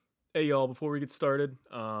Hey y'all, before we get started,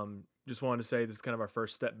 just wanted to say this is kind of our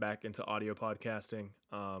first step back into audio podcasting.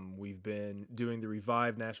 We've been doing the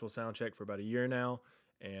revived Nashville soundcheck for about a year now,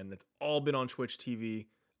 and it's all been on Twitch TV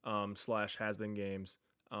slash has been games.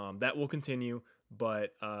 That will continue,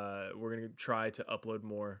 but we're gonna try to upload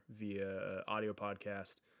more via audio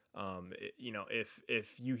podcast.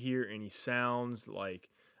 If you hear any sounds like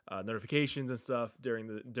notifications and stuff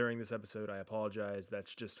during this episode, I apologize.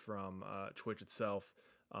 That's just from Twitch itself.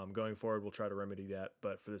 Going forward, we'll try to remedy that.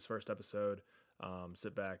 But for this first episode,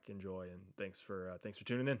 sit back, enjoy, and thanks for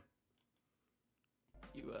tuning in.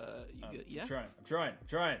 You good? Yeah. I'm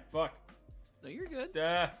trying. Fuck. No, you're good.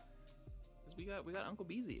 'Cause we got Uncle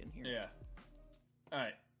Beezy in here. Yeah. All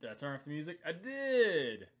right. Did I turn off the music? I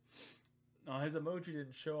did. No, his emoji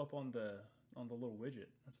didn't show up on the little widget.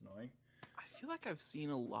 That's annoying. I feel like I've seen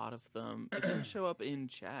a lot of them. It didn't show up in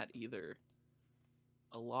chat either.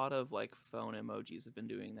 A lot of like phone emojis have been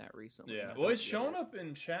doing that recently. Yeah. Well, it's shown up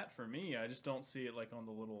in chat for me. I just don't see it like on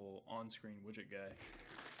the little on-screen widget guy.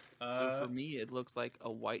 So for me, it looks like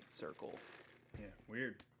a white circle. Yeah.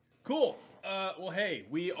 Weird. Cool. Well, hey,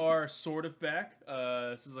 we are sort of back.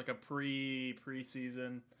 This is like a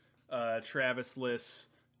preseason Travis-less,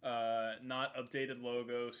 not updated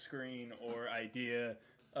logo, screen, or idea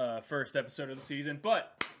first episode of the season,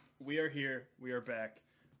 but we are here. We are back.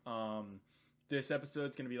 This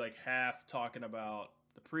episode's going to be like half talking about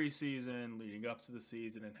the preseason leading up to the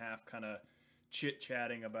season and half kind of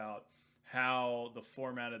chit-chatting about how the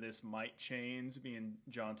format of this might change. Me and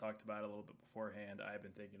John talked about it a little bit beforehand. I've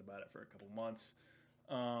been thinking about it for a couple months.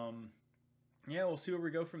 Yeah, we'll see where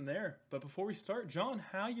we go from there. But before we start, John,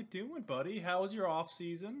 how you doing, buddy? How was your off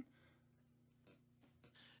season?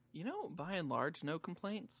 You know, by and large, no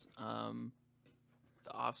complaints. The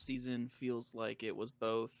off season feels like it was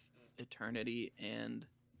both eternity and,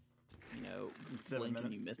 blink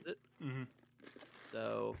and you miss it. Mm-hmm.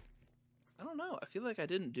 So I don't know. I feel like I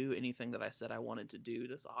didn't do anything that I said I wanted to do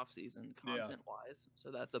this off season content wise. So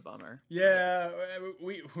that's a bummer. Yeah,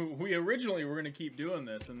 we originally were going to keep doing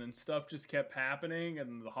this, and then stuff just kept happening,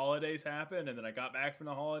 and the holidays happened, and then I got back from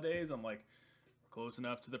the holidays. I'm like, we're close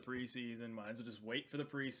enough to the preseason. Might as well just wait for the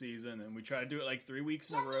preseason. And we tried to do it like 3 weeks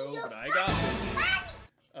in a row, but I got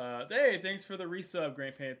hey, thanks for the resub,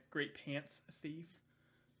 Great Pants Thief.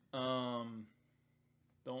 Don't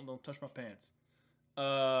touch my pants.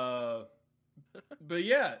 But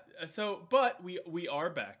yeah, but we are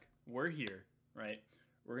back. We're here, right?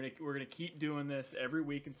 We're gonna keep doing this every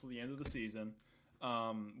week until the end of the season,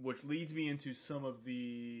 which leads me into some of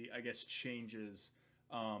the, I guess, changes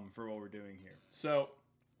for what we're doing here. So,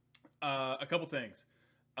 a couple things.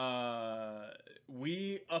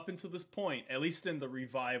 We, up until this point, at least in the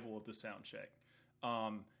revival of the sound check,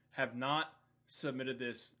 have not submitted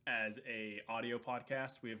this as a audio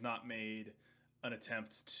podcast. We have not made an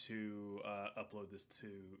attempt to upload this to,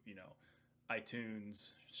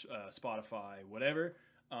 iTunes, Spotify, whatever.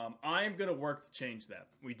 I'm going to work to change that.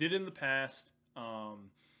 We did it in the past.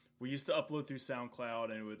 We used to upload through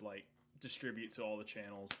SoundCloud and it would distribute to all the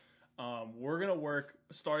channels. We're going to work,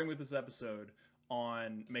 starting with this episode,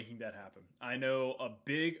 on making that happen. I know a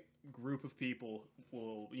big group of people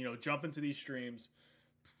will, jump into these streams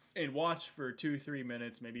and watch for 2-3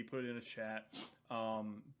 minutes, maybe put it in a chat,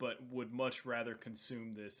 but would much rather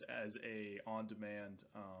consume this as a on-demand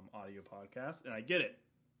audio podcast. And I get it.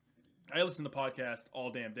 I listen to podcasts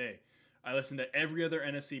all damn day. I listen to every other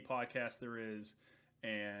NSC podcast there is,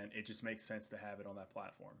 and it just makes sense to have it on that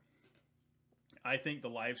platform. I think the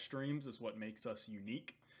live streams is what makes us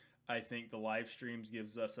unique. I think the live streams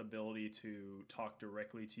gives us ability to talk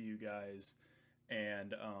directly to you guys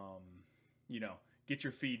and, get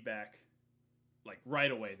your feedback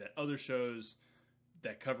right away that other shows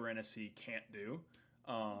that cover NSC can't do,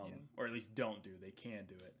 or at least don't do. They can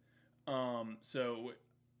do it. So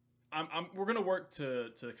we're going to work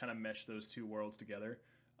to kind of mesh those two worlds together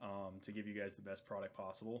to give you guys the best product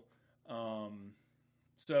possible.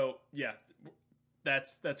 So yeah,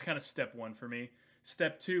 that's kind of step one for me.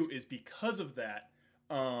 Step two is because of that,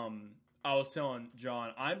 I was telling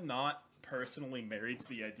John, I'm not personally married to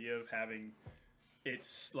the idea of having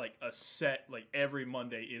it's like a set, every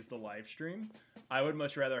Monday is the live stream. I would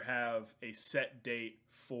much rather have a set date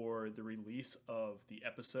for the release of the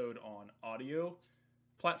episode on audio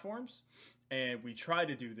platforms. And we try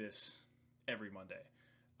to do this every Monday.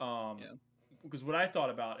 Because what I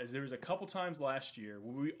thought about is there was a couple times last year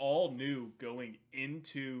where we all knew going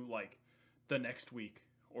into the next week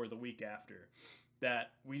or the week after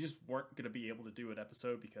that we just weren't going to be able to do an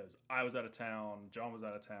episode because I was out of town, John was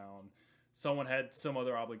out of town, someone had some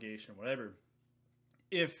other obligation, whatever.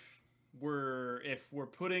 If if we're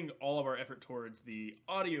putting all of our effort towards the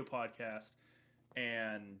audio podcast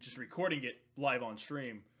and just recording it live on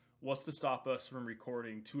stream, what's to stop us from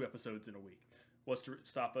recording 2 episodes in a week? What's to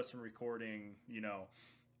stop us from recording,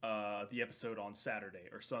 the episode on Saturday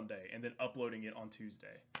or Sunday and then uploading it on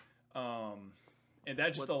Tuesday? And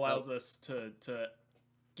that just allows us to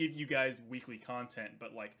give you guys weekly content.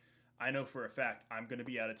 But like, I know for a fact I'm going to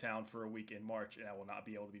be out of town for a week in March and I will not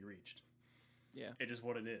be able to be reached. Yeah, it is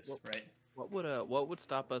what it is, right? What would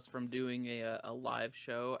stop us from doing a live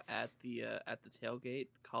show at the tailgate,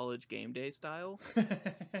 college game day style?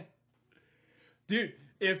 Dude,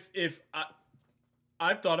 if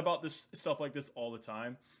I've thought about this stuff like this all the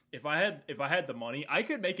time. If I had the money, I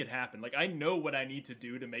could make it happen. Like, I know what I need to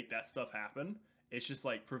do to make that stuff happen. It's just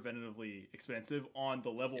like preventatively expensive on the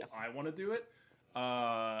level I want to do it.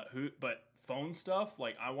 But phone stuff,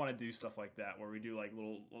 like I want to do stuff like that where we do like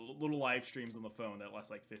little live streams on the phone that last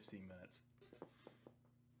like 15 minutes.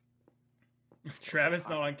 Travis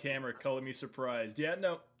not on camera, calling me surprised. Yeah,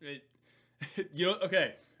 no,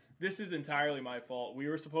 okay. This is entirely my fault. We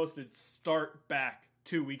were supposed to start back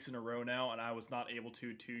 2 weeks in a row now, and I was not able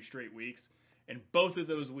to 2 straight weeks. And both of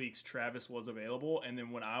those weeks, Travis was available, and then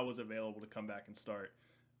when I was available to come back and start,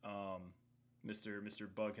 Mr.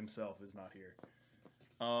 Bug himself is not here.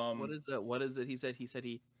 What is it? He said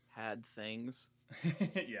he had things.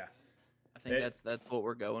 Yeah, I think that's what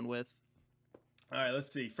we're going with. All right,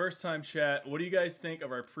 let's see. First time chat. What do you guys think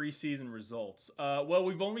of our preseason results? Well,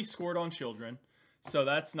 we've only scored on children, so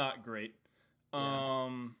that's not great. Yeah.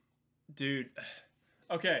 Dude.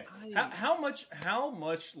 Okay. How much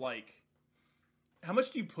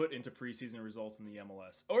do you put into preseason results in the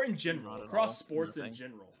MLS or in general across sports in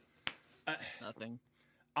general? Nothing.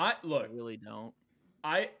 I really don't.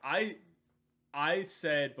 I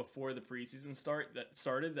said before the preseason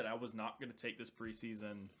started that I was not going to take this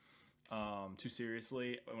preseason too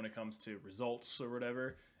seriously when it comes to results or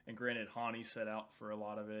whatever. And granted, Hani set out for a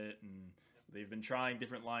lot of it, and they've been trying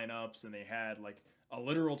different lineups, and they had like a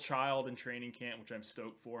literal child in training camp, which I'm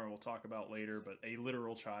stoked for, and we'll talk about later. But a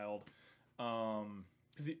literal child,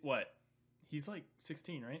 because he's like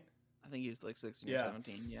 16, right? I think he's like 16 or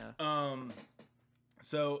 17. Yeah.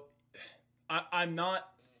 So I'm not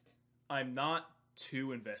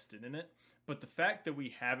too invested in it, but the fact that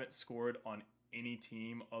we haven't scored on any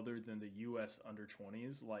team other than the U.S. under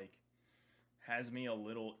 20s like has me a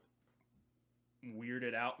little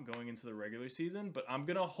weirded out going into the regular season. But I'm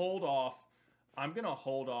gonna hold off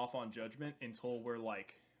on judgment until we're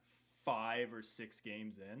like 5 or 6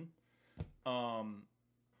 games in,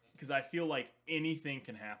 because I feel like anything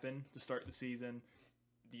can happen to start the season.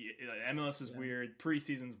 The MLS is weird,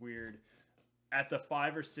 preseason's weird. At the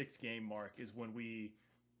 5 or 6 game mark is when we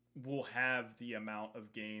will have the amount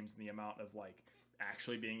of games and the amount of like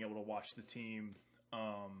actually being able to watch the team,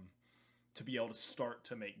 to be able to start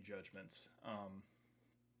to make judgments.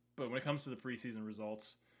 But when it comes to the preseason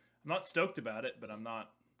results, I'm not stoked about it, but I'm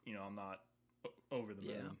not over the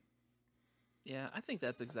moon. Yeah, I think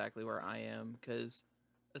that's exactly where I am, because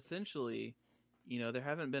essentially, there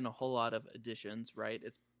haven't been a whole lot of additions, right?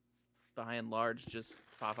 It's by and large just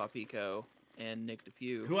Fafa Pico and Nick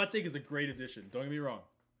DePuy, who I think is a great addition. Don't get me wrong.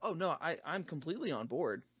 Oh no, I'm completely on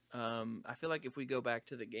board. I feel like if we go back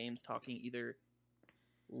to the games, talking either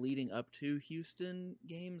leading up to Houston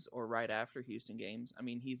games or right after Houston games, I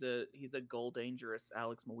mean, he's a goal dangerous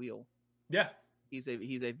Alex Mawil. Yeah, he's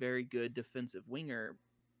a very good defensive winger,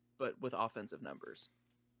 but with offensive numbers.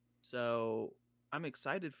 So I'm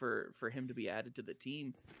excited for him to be added to the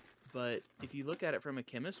team. But if you look at it from a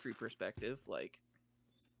chemistry perspective, like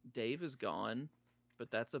Dave is gone, but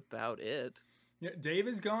that's about it. Yeah, Dave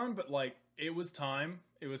is gone, but like it was time.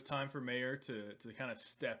 It was time for Mayer to kind of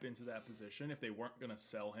step into that position if they weren't going to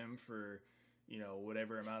sell him for,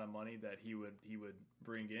 whatever amount of money that he would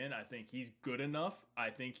bring in. I think he's good enough. I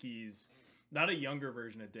think he's not a younger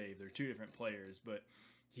version of Dave. They're 2 different players, but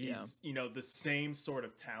he's the same sort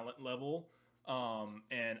of talent level.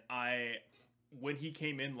 And when he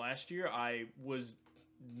came in last year, I was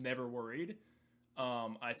never worried.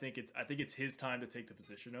 I think it's his time to take the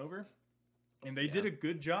position over. And they did a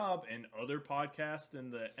good job, and other podcasts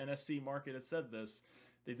in the NSC market have said this.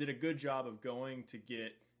 They did a good job of going to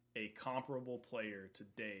get a comparable player to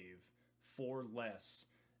Dave for less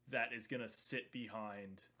that is going to sit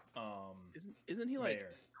behind. Isn't he like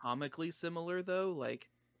Mayer. Comically similar though? Like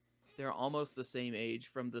they're almost the same age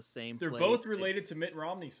from the same. They're place. both related to Mitt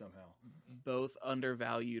Romney somehow. Both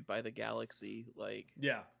undervalued by the Galaxy. Like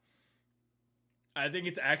yeah. I think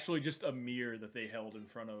it's actually just a mirror that they held in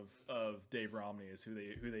front of Dave Romney is who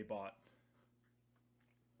they bought.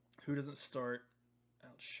 Who doesn't start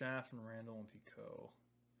Schaff and Randall and Pico.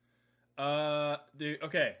 Dude,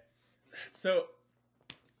 okay. So,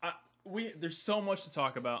 there's so much to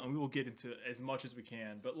talk about, and we will get into as much as we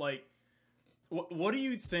can. But like, what do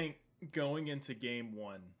you think going into game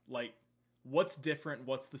one? Like, what's different?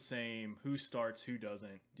 What's the same? Who starts? Who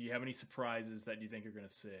doesn't? Do you have any surprises that you think are going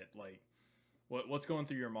to sit? Like, what's going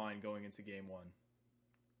through your mind going into game one?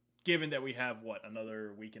 Given that we have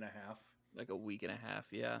another week and a half? Like a week and a half,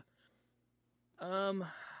 yeah. I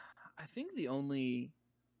think the only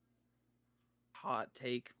hot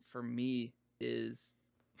take for me is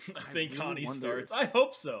I think really Hani starts. I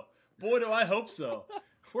hope so. Boy, do I hope so.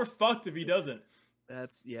 We're fucked if he doesn't.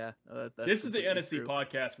 That's this is the NSC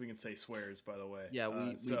podcast. We can say swears, by the way. Yeah,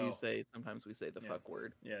 we do say, sometimes we say the fuck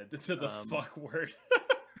word. Yeah, to the fuck word.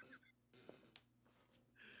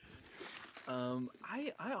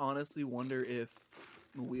 I honestly wonder if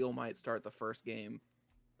Wheel might start the first game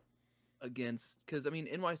against, because I mean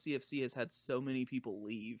NYCFC has had so many people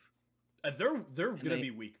leave. They're gonna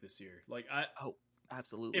be weak this year. Like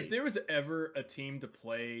absolutely. If there was ever a team to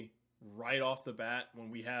play right off the bat when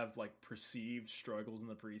we have like perceived struggles in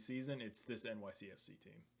the preseason, it's this NYCFC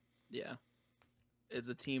team. Yeah, it's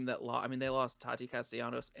a team that they lost Tati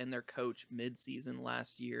Castellanos and their coach mid-season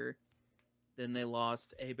last year. Then they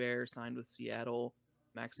lost Abear, signed with Seattle.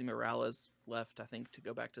 Maxi Morales left, I think, to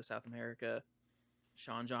go back to South America.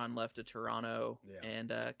 Sean John left to Toronto, and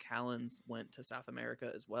Callens went to South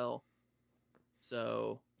America as well.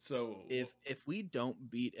 So if we don't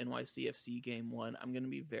beat NYCFC game one, I'm going to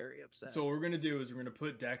be very upset. So what we're going to do is we're going to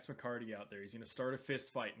put Dax McCarty out there. He's going to start a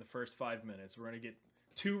fist fight in the first 5 minutes. We're going to get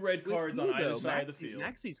 2 red cards on either side of the field.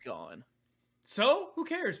 Maxi's gone. So who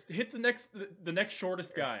cares? Hit the next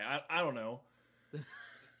shortest guy. I don't know.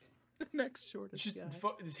 The next shortest guy.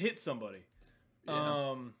 Just hit somebody.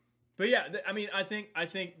 Yeah. But yeah, I mean, I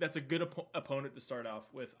think that's a good opponent to start off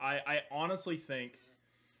with. I honestly think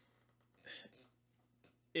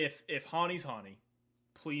if Hani's Hani,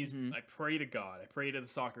 please, I pray to God, I pray to the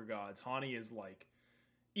soccer gods, Hani is like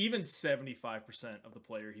even 75% of the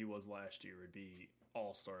player he was last year would be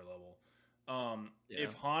all-star level.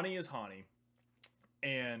 If Hani is Hani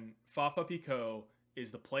and Fafa Pico is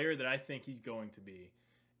the player that I think he's going to be,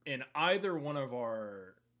 and either one of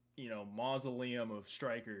our mausoleum of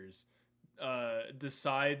strikers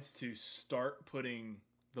decides to start putting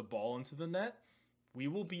the ball into the net, we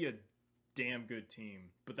will be a damn good team.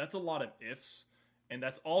 But that's a lot of ifs, and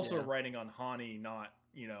that's also writing on Hani not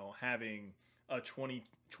having a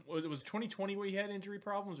 2020 where he had injury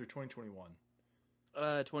problems, or 2021?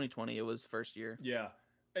 2020, it was first year. Yeah,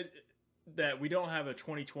 that we don't have a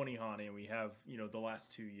 2020 Hani, and we have the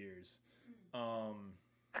last 2 years.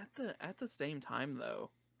 At the same time though,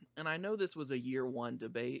 and I know this was a year one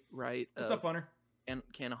debate, right? What's up, Hunter? And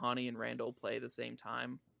can Hani and Randall play the same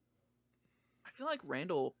time? I feel like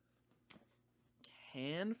Randall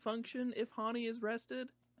can function if Hani is rested.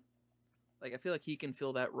 Like, I feel like he can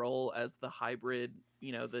fill that role as the hybrid,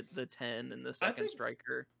 the 10 and the second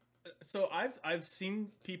striker. So I've seen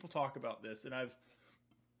people talk about this, and I've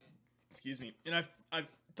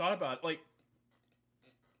thought about it. Like,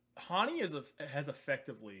 Hani has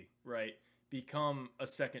effectively, right, become a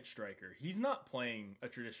second striker. He's not playing a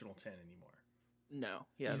traditional 10 anymore. No,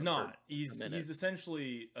 he's not. He's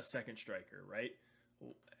essentially a second striker, right?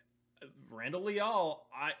 Randall Leal,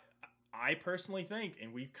 I personally think,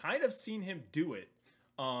 and we've kind of seen him do it,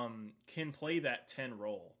 can play that 10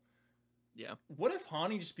 role. Yeah. What if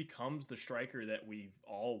Hani just becomes the striker that we've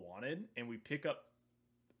all wanted, and we pick up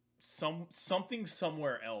something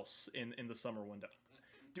somewhere else in the summer window?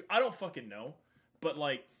 Dude, I don't fucking know, but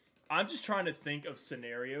like, I'm just trying to think of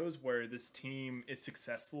scenarios where this team is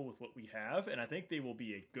successful with what we have, and I think they will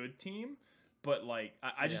be a good team. But like,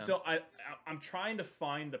 I just don't. I'm trying to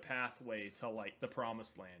find the pathway to like the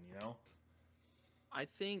promised land. I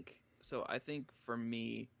think for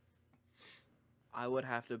me, I would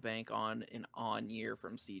have to bank on an on year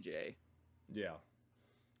from CJ. Yeah,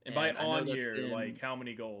 and by on year, like, how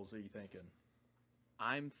many goals are you thinking?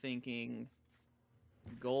 I'm thinking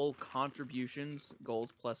goal contributions,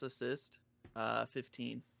 goals plus assist,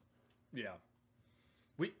 15. Yeah,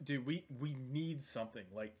 we need something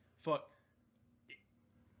like fuck.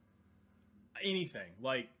 Anything,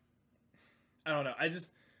 like, I don't know.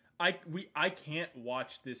 I can't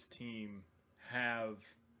watch this team have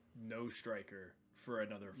no striker for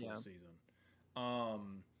another full season.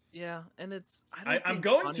 Yeah, and it's I'm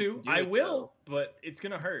going to. I will, but it's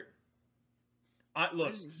gonna hurt.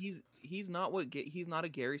 Look, he's not a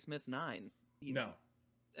Gary Smith 9. No,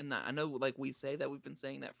 and I know, like, we say that, we've been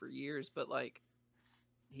saying that for years, but like,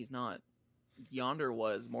 he's not. Yonder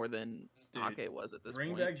was more than Dude, Ake was at this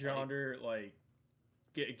bring point. back Yonder, like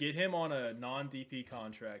get him on a non-DP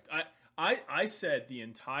contract. I said the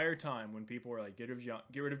entire time when people were like, get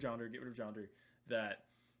rid of Yonder, that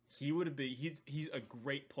he would have been. He's a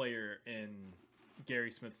great player in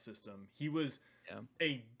Gary Smith's system. He was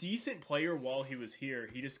a decent player while he was here.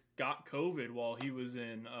 He just got COVID while he was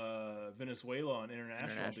in Venezuela on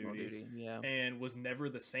international duty. And was never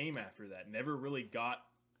the same after that. Never really got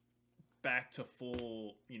back to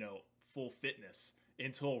full fitness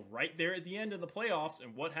until right there at the end of the playoffs.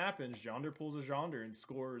 And what happens? Yonder pulls a Yonder and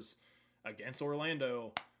scores against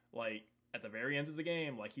Orlando, like at the very end of the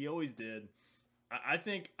game, like he always did. I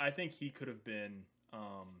think he could have been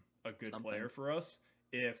a good player for us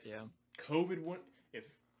if if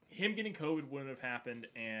him getting COVID wouldn't have happened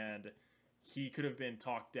and he could have been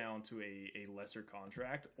talked down to a lesser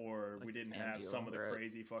contract, or like we didn't have some of the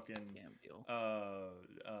crazy fucking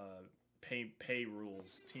pay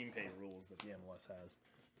rules, team pay rules that the MLS has.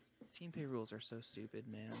 Team pay rules are so stupid,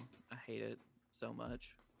 man. I hate it so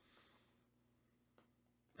much.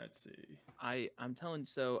 Let's see. I'm telling you,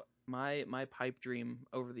 so my pipe dream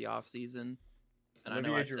over the off season, and I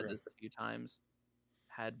know I said this a few times,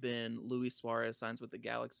 had been Luis Suarez signs with the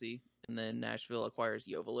Galaxy, and then Nashville acquires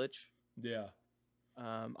Joveljic. Yeah.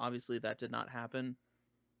 Obviously that did not happen.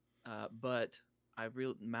 But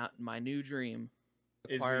my new dream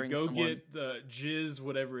is we go get the Jizz,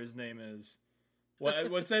 whatever his name is.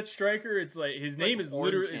 What's that striker? It's like his name is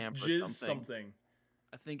literally Jizz something.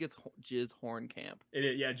 I think it's Jizz Hornkamp. It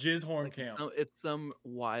is, yeah, Jizz Hornkamp. It's some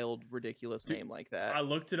wild, ridiculous name like that. I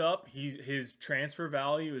looked it up. His transfer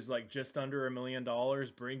value is like just under $1 million.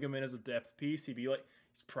 Bring him in as a depth piece. He's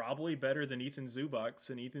probably better than Ethan Zubac.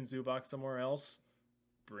 Send Ethan Zubac somewhere else.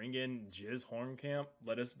 Bring in Jizz Hornkamp.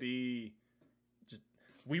 Let us be.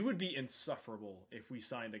 We would be insufferable if we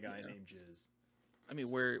signed a guy named Jizz. I mean,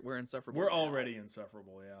 we're insufferable. We're already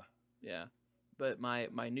insufferable, yeah. Yeah, but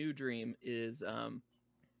my new dream is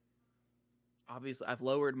obviously I've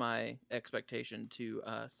lowered my expectation to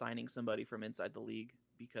signing somebody from inside the league,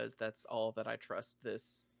 because that's all that I trust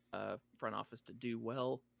this front office to do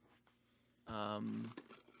well.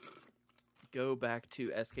 Go back to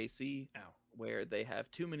SKC, where they have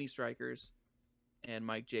too many strikers, and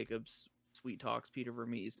Mike Jacobs sweet talks Peter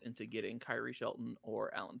Vermees into getting Kyrie Shelton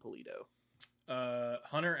or Alan Pulido.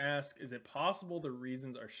 Hunter asks, is it possible the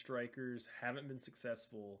reasons our strikers haven't been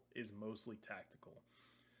successful is mostly tactical?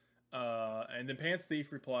 And then Pants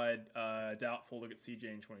Thief replied, doubtful, look at CJ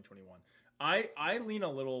in 2021. I lean a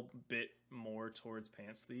little bit more towards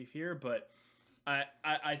Pants Thief here, but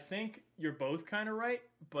I think you're both kind of right,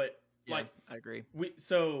 but I agree.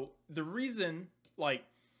 So the reason like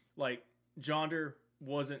Jonder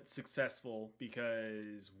wasn't successful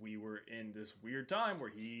because we were in this weird time where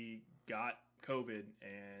he got COVID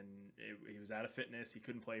and he was out of fitness. He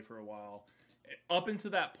couldn't play for a while. Up until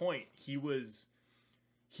that point, he was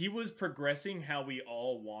progressing how we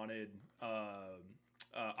all wanted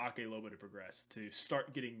Ake Loba to progress, to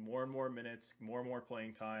start getting more and more minutes, more and more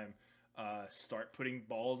playing time, start putting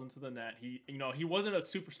balls into the net. He wasn't a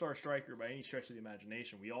superstar striker by any stretch of the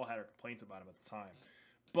imagination. We all had our complaints about him at the time,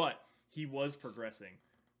 but he was progressing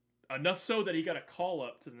enough so that he got a call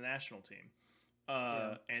up to the national team.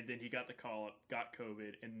 And then he got the call up, got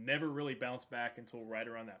COVID, and never really bounced back until right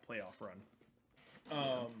around that playoff run.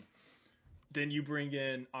 Then you bring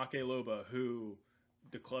in Ake Loba, who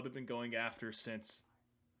the club had been going after since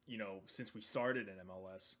we started in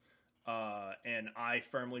MLS. And I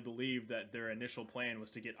firmly believe that their initial plan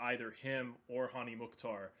was to get either him or Hani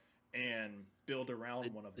Mukhtar and build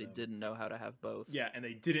around one of them. They didn't know how to have both. Yeah, and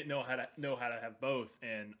they didn't know how to have both.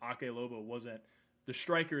 And Ake Loba wasn't the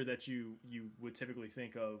striker that you would typically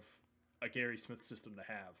think of a Gary Smith system to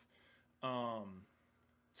have.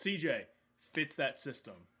 CJ fits that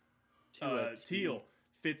system. Teal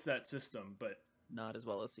fits that system, but not as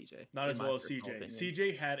well as CJ. Not as well as CJ.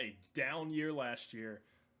 CJ had a down year last year.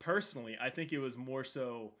 Personally, I think it was more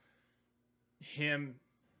so him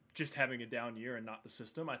just having a down year and not the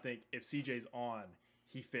system. I think if CJ's on,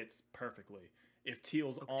 he fits perfectly. If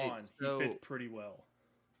Teal's on, he fits pretty well.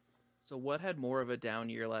 So what had more of a down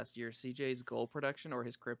year last year, CJ's goal production or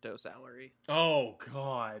his crypto salary? Oh,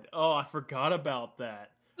 God. Oh, I forgot about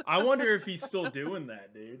that. I wonder if he's still doing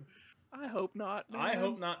that, dude. I hope not, man. I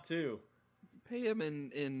hope not, too. Pay him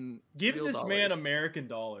in Give this dollars. Man American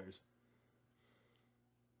dollars.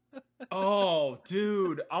 Oh,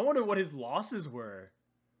 dude. I wonder what his losses were.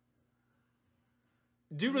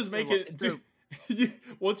 Dude was making...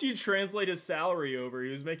 Once you translate his salary over, he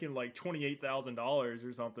was making like $28,000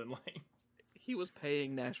 or something. Like he was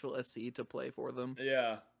paying Nashville SC to play for them.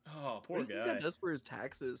 Yeah, Oh, What poor do you think guy. that does for his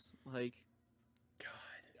taxes? Like, God.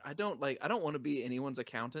 I don't want to be anyone's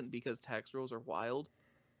accountant because tax rules are wild,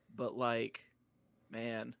 but like,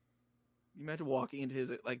 man, you imagine walking into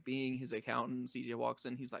his being his accountant. And CJ walks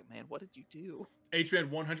in, he's like, "Man, what did you do?" H-Man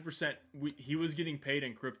 100%. He was getting paid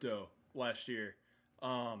in crypto last year.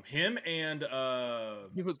 Him and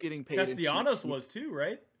He was getting paid in cheap Castellanos seats. was too,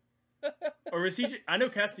 right? Or was he? I know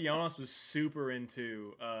Castellanos was super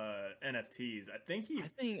into NFTs. I think he.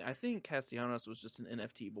 I think Castellanos was just an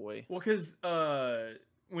NFT boy. Well, because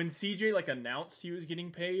when CJ like announced he was getting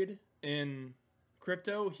paid in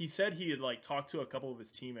crypto, he said he had like talked to a couple of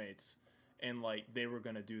his teammates and like they were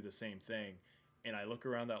gonna do the same thing. And I look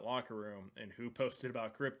around that locker room and who posted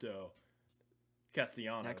about crypto?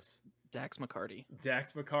 Castellanos. Dax McCarty,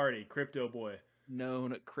 Dax McCarty, crypto boy.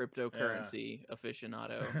 known cryptocurrency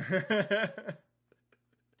aficionado.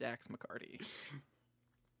 Dax McCarty.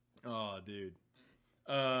 Oh, dude.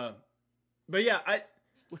 But yeah,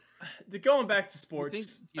 going back to sports. Do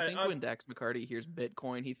you think when Dax McCarty hears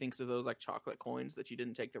Bitcoin, he thinks of those like chocolate coins that you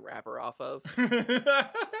didn't take the wrapper off of?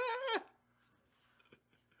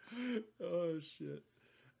 Oh shit.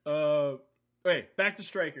 Okay, back to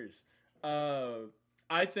strikers.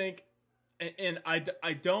 I think, and I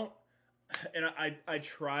don't, and I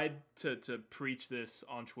tried to preach this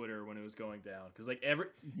on Twitter when it was going down because like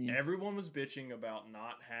everyone was bitching about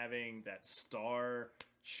not having that star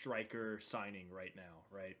striker signing right now,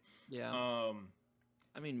 right? Yeah.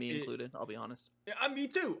 I mean, me included. I'll be honest. Yeah, me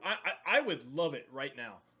too. I would love it right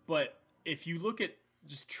now, but if you look at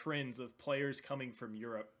just trends of players coming from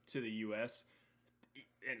Europe to the U.S.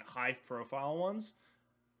 and high-profile ones,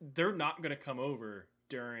 they're not going to come over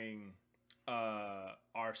during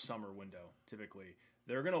our summer window. Typically,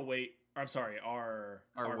 they're going to wait. I'm sorry, our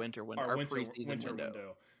winter window, our preseason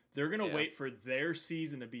window. They're going to wait for their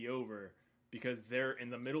season to be over because they're in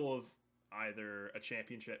the middle of either a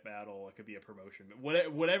championship battle, it could be a promotion,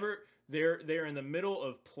 whatever. They're in the middle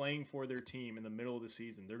of playing for their team in the middle of the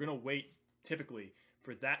season. They're going to wait typically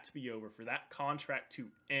for that to be over, for that contract to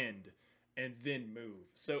end, and then move.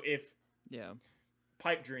 So if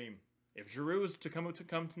pipe dream, if Giroux was to come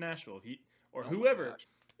to Nashville,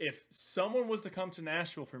 if someone was to come to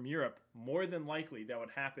Nashville from Europe, more than likely that would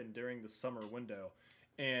happen during the summer window.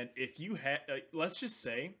 And if you had, let's just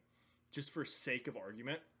say, just for sake of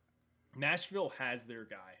argument, Nashville has their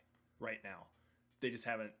guy right now. They just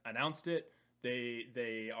haven't announced it.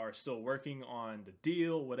 They are still working on the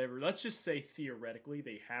deal, whatever. Let's just say theoretically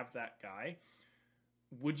they have that guy.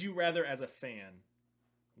 Would you rather, as a fan,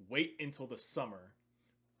 wait until the summer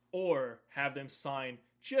or have them sign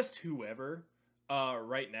just whoever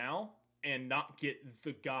right now and not get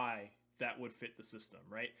the guy that would fit the system,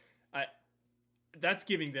 right? That's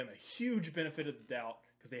giving them a huge benefit of the doubt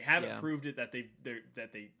because they haven't proved it that they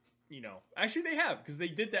actually they have, because they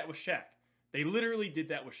did that with Shaq. They literally did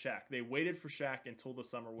that with Shaq. They waited for Shaq until the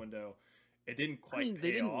summer window. It didn't quite pay off.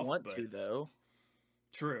 They didn't want to, though.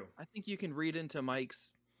 True. I think you can read into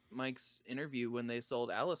Mike's interview when they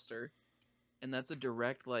sold Alistair, and that's a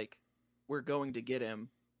direct, like, we're going to get him,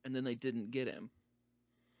 and then they didn't get him.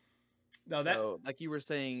 So, like you were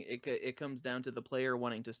saying, it comes down to the player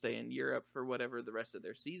wanting to stay in Europe for whatever the rest of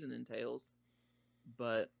their season entails.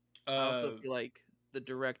 But I also feel like the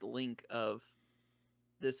direct link of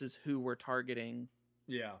this is who we're targeting.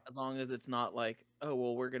 Yeah. As long as it's not like, oh,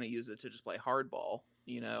 well, we're going to use it to just play hardball,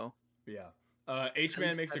 you know? Yeah.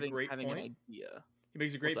 H-Man makes a great point. An idea. He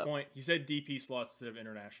makes a great point. He said DP slots instead of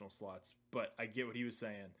international slots, but I get what he was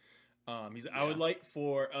saying. I would like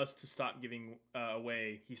for us to stop giving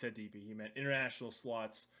away, he said DP, he meant international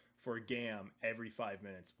slots for GAM every 5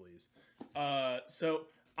 minutes, please. So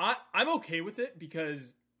I'm okay with it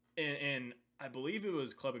because, and I believe it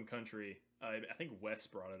was Club and Country, I think Wes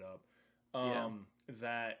brought it up,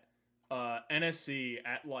 that NSC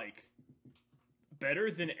at like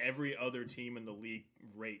better than every other team in the league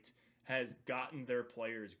rate has gotten their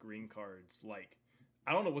players green cards. Like,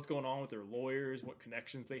 I don't know what's going on with their lawyers, what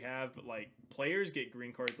connections they have, but like players get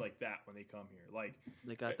green cards like that when they come here. Like,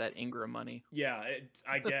 they got that Ingram money. Yeah,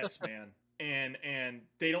 I guess, man. And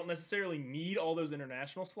they don't necessarily need all those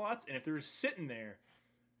international slots. And if they're sitting there,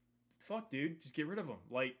 fuck, dude, just get rid of them.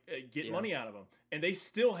 Like, get money out of them. And they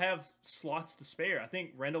still have slots to spare. I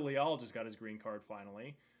think Randall Leal just got his green card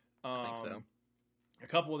finally. I think so. A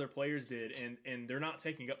couple other players did, and they're not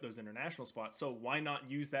taking up those international spots. So why not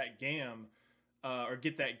use that GAM or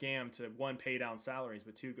get that GAM to, one, pay down salaries,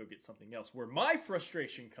 but two, go get something else. Where my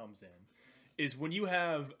frustration comes in is when you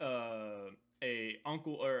have a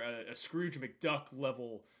Uncle or a Scrooge McDuck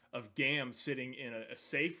level of Gam sitting in a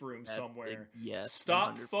safe room somewhere. Yes.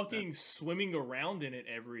 Stop 100%. fucking swimming around in it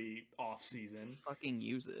every off season. Fucking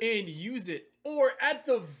use it. And use it, or at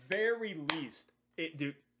the very least,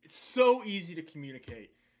 dude, it's so easy to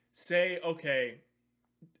communicate. Say, okay,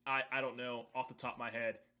 I don't know off the top of my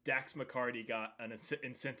head, Dax McCarty got an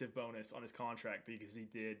incentive bonus on his contract because he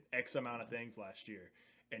did X amount of things last year.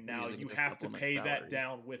 And now you have to pay that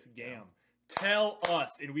down with GAM. Yeah. Tell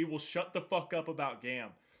us, and we will shut the fuck up about GAM.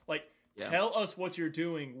 Like, tell us what you're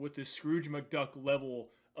doing with this Scrooge McDuck level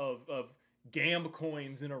of GAM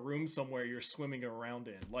coins in a room somewhere you're swimming around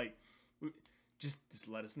in. Like, just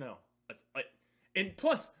let us know. And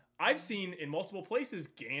plus, I've seen in multiple places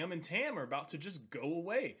GAM and TAM are about to just go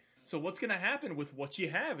away. So what's going to happen with what you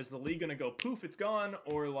have? Is the league going to go poof, it's gone?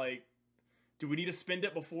 Or like, do we need to spend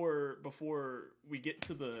it before we get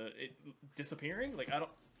to it disappearing? Like, I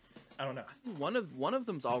don't know. I think one of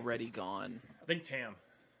them's already gone. I think TAM.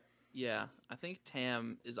 Yeah, I think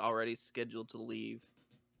TAM is already scheduled to leave.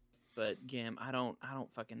 But GAM, I don't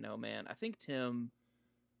fucking know, man. I think Tim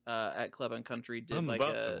at Club and Country did like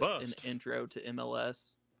an intro to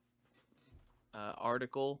MLS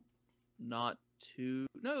article. No, it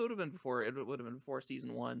would have been before. It would have been before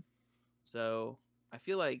season 1. So I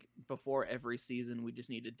feel like before every season, we just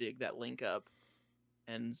need to dig that link up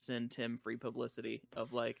and send Tim free publicity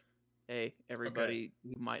of like, hey, everybody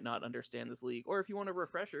who might not understand this league, or if you want a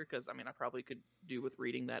refresher, because I mean, I probably could do with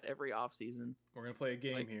reading that every off season. We're gonna play a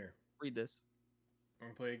game here. Read this. We're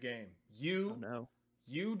gonna play a game. You,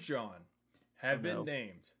 John, have been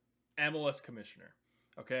named MLS commissioner.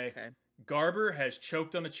 Okay. Garber has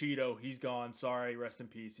choked on a Cheeto. He's gone. Sorry. Rest in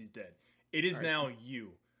peace. He's dead. It is now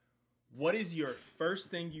you. What is your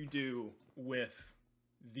first thing you do with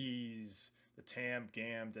the TAM,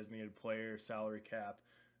 GAM, designated player, salary cap,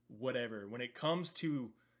 whatever, when it comes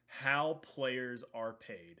to how players are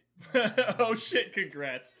paid? Oh shit!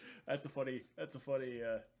 Congrats. That's a funny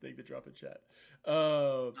thing to drop in chat.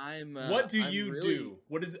 What do you do?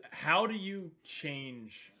 How do you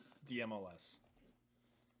change the MLS?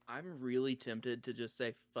 I'm really tempted to just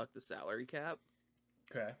say fuck the salary cap.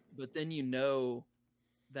 Okay. But then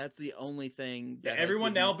that's the only thing that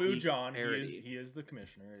everyone now boo John. He is the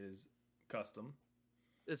commissioner. It is custom.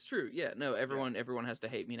 It's true. Yeah. No, everyone has to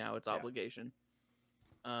hate me now. It's obligation.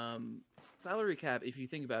 Salary cap, if you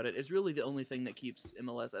think about it, is really the only thing that keeps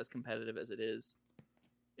MLS as competitive as it is.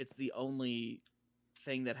 It's the only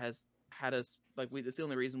thing that has had us it's the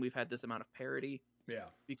only reason we've had this amount of parity. Yeah.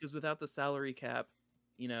 Because without the salary cap,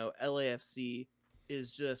 LAFC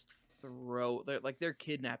is just they're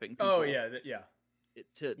kidnapping people. Oh yeah, yeah.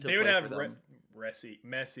 They would have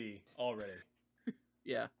Messi already.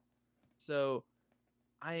 Yeah. So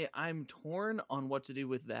I'm torn on what to do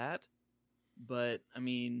with that, but I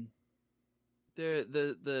mean,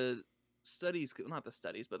 the studies, not the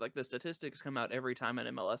studies, but like the statistics come out every time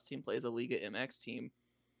an MLS team plays a Liga MX team.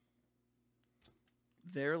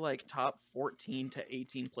 Their like top 14 to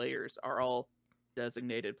 18 players are all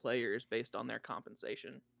designated players based on their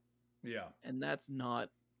compensation. Yeah. And that's not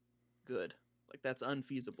good. Like, that's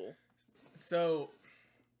unfeasible. So,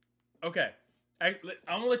 okay. I'm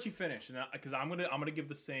gonna let you finish, because I'm gonna give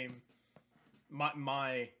the same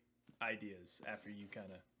my ideas after you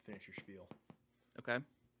kind of finish your spiel. Okay.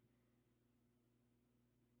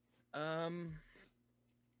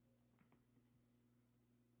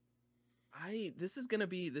 This is gonna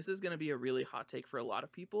be a really hot take for a lot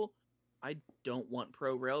of people. I don't want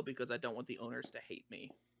Pro Rel because I don't want the owners to hate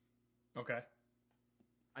me. Okay.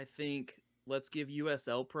 I think let's give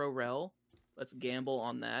USL Pro Rel. Let's gamble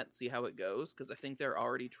on that, see how it goes, because I think they're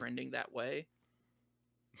already trending that way.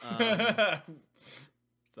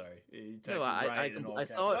 Sorry. No, I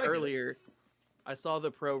saw it earlier. I saw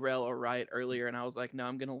the Pro Rel right earlier, and I was like, no,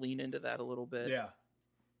 I'm going to lean into that a little bit. Yeah.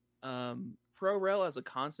 Pro Rel as a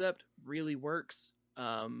concept really works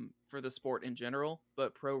for the sport in general,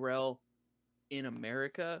 but Pro Rel in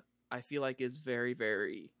America, I feel like is very,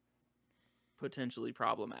 very potentially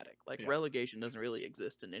problematic. Relegation doesn't really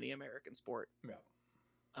exist in any American sport. Yeah.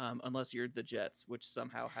 Unless you're the Jets, which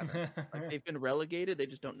somehow haven't. They've been relegated, they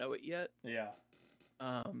just don't know it yet. Yeah.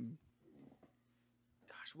 Gosh,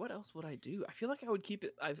 what else would I do? I feel like I would keep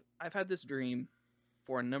it. I've had this dream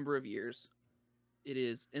for a number of years. It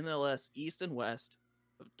is MLS East and West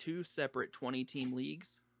of 2 separate 20-team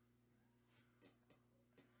leagues.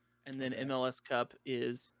 And then MLS Cup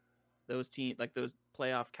is those those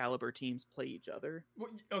playoff caliber teams play each other.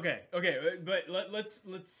 Okay, but let's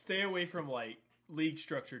stay away from league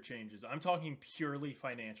structure changes. I'm talking purely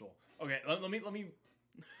financial. Okay, let me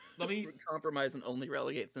let me compromise and only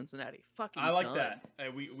relegate Cincinnati. Fucking I like done. that.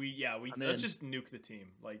 Let's just nuke the team.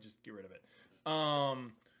 Like, just get rid of it.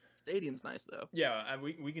 Stadium's nice though. Yeah,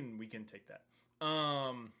 we can take that.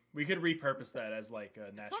 We could repurpose that as like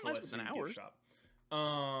a Nashville SC gift shop.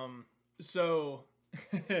 So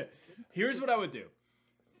here's what I would do.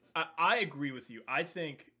 I agree with you. I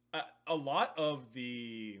think a lot of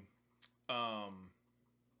the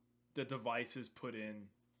devices put in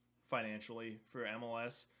financially for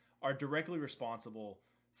MLS are directly responsible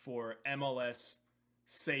for MLS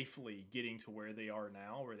safely getting to where they are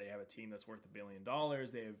now, where they have a team that's worth $1 billion.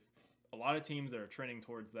 They have a lot of teams that are trending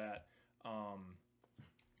towards that.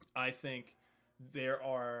 I think there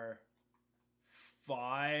are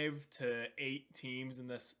 5 to 8 teams in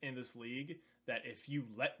this league that if you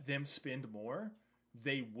let them spend more,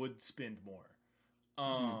 they would spend more.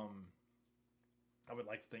 I would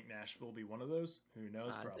like to think Nashville will be one of those. Who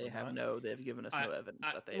knows? Probably they've given us no evidence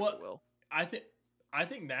that they ever will. I think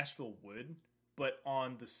Nashville would, but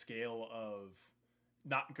on the scale of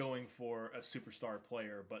not going for a superstar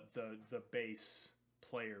player, but the base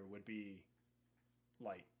player would be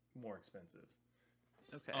like more expensive.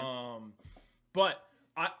 Okay. But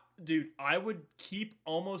I would keep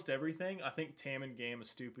almost everything. I think TAM and GAM is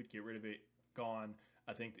stupid. Get rid of it. Gone.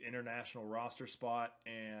 I think the international roster spot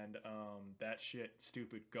and that shit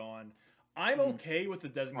stupid. Gone. I'm okay with the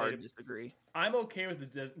designated. Hard disagree. I'm okay with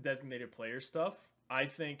the designated player stuff. I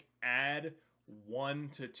think add 1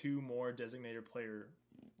 to 2 more designated player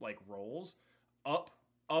like roles, up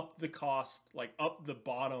the cost, like up the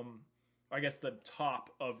bottom, I guess the top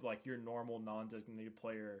of like your normal non-designated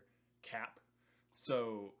player cap.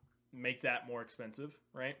 So make that more expensive,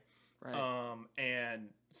 right? Right. And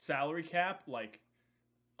salary cap, like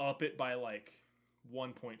up it by like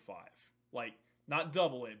 1.5, like not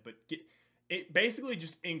double it, but get it, basically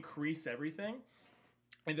just increase everything.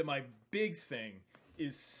 And then my big thing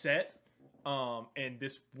is set, and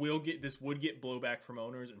this would get blowback from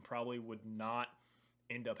owners and probably would not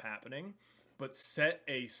end up happening, but set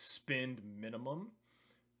a spend minimum.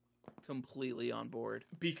 Completely on board.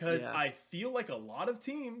 Because I feel like a lot of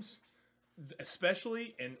teams,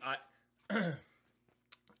 especially, and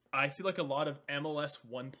I feel like a lot of MLS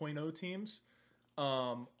 1.0 teams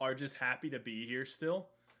are just happy to be here still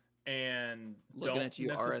and looking at you,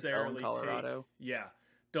 RSL in Colorado.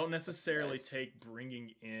 Don't necessarily take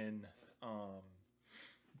bringing in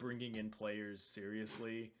players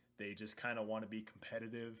seriously. They just kind of want to be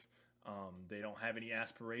competitive. They don't have any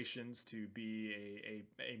aspirations to be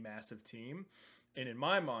a massive team. And in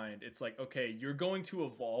my mind, it's like, okay, you're going to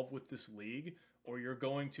evolve with this league or you're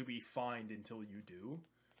going to be fined until you do.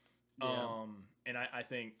 Yeah. And I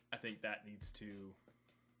think that needs to,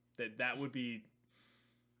 that would be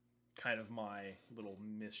kind of my little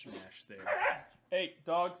mishmash there. Hey,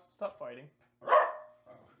 dogs, stop fighting.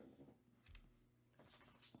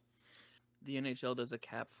 The NHL does a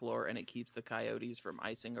cap floor, and it keeps the Coyotes from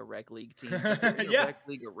icing a rec league team. A rec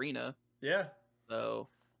league arena. Yeah. So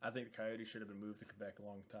I think the Coyotes should have been moved to Quebec a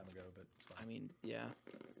long time ago, but it's fine. I mean, yeah.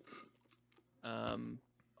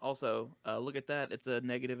 Also, look at that. It's a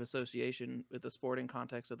negative association with the sporting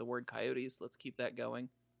context of the word Coyotes. Let's keep that going.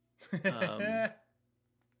 Hate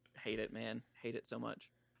it, man. Hate it so much.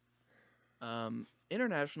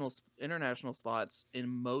 International slots in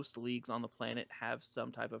most leagues on the planet have some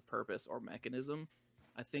type of purpose or mechanism.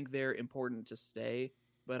 I think they're important to stay,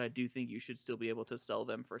 but I do think you should still be able to sell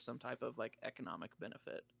them for some type of like economic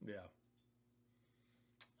benefit. Yeah.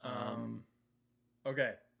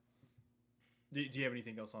 Okay. Do you have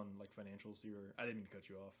anything else on like financials? I didn't mean to cut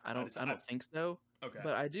you off. I don't think so. Okay.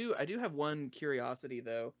 But I do have one curiosity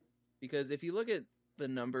though, because if you look at the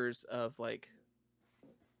numbers of like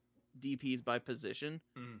DPs by position,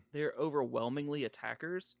 they're overwhelmingly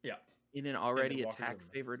attackers. Yeah. In an already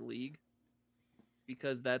attack-favored league.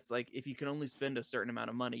 Because that's like, if you can only spend a certain amount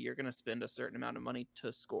of money, you're going to spend a certain amount of money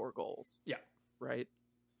to score goals. Yeah. Right?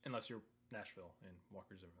 Unless you're Nashville and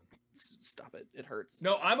Walker Zimmerman. Stop it. It hurts.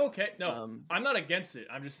 No, I'm okay. No, I'm not against it.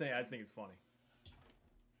 I'm just saying I think it's funny.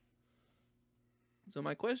 So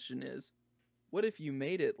my question is, what if you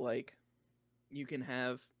made it like you can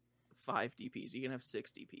have 5 DPs, you can have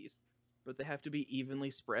 6 DPs, but they have to be evenly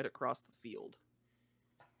spread across the field?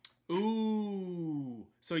 Ooh.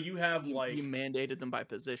 So you have you mandated them by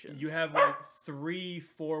position. You have like 3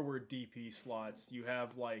 forward DP slots. You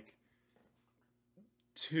have like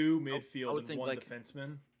 2 midfield and 1 like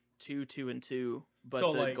defenseman. 2, 2, and 2, but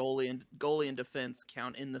so the like, goalie and defense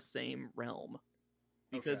count in the same realm.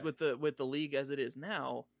 Because with the league as it is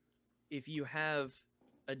now, if you have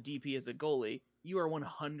a DP as a goalie, you are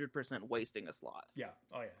 100% wasting a slot. Yeah.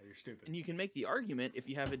 Oh yeah, you're stupid. And you can make the argument if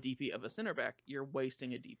you have a DP of a center back, you're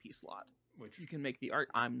wasting a DP slot. Which You can make the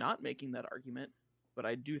I'm not making that argument, but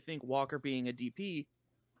I do think Walker being a DP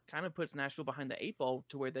kind of puts Nashville behind the 8 ball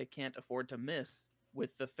to where they can't afford to miss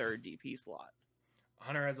with the third DP slot.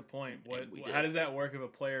 Hunter has a point. How does that work if a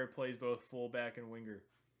player plays both fullback and winger?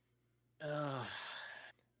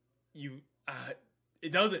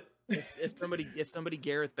 It doesn't. If somebody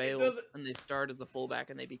Gareth Bales and they start as a fullback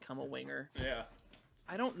and they become a winger. Yeah.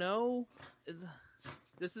 I don't know.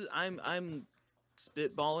 I'm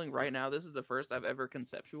spitballing right now. This is the first I've ever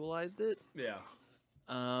conceptualized it. Yeah.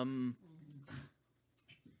 I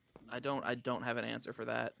don't have an answer for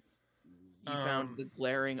that. You found the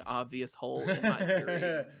glaring obvious hole in my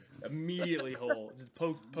theory. Immediately hole. Just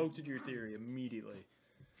poked at your theory immediately.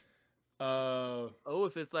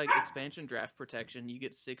 If it's like expansion draft protection, you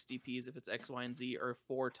get 60 Ps if it's X, Y, and Z, or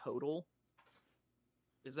 4 total.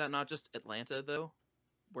 Is that not just Atlanta, though?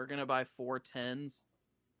 We're going to buy 4 10s,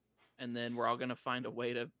 and then we're all going to find a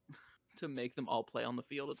way to make them all play on the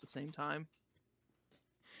field at the same time.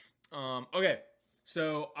 Okay.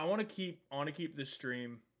 So I want to keep this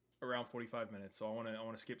stream around 45 minutes. So I want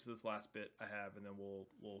to skip to this last bit I have, and then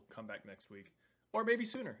we'll come back next week, or maybe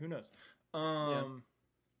sooner. Who knows?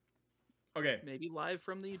 Okay. Maybe live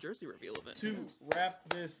from the Jersey reveal event. To wrap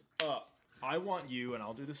this up, I want you, and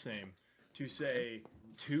I'll do the same, to say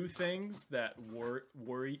 2 things that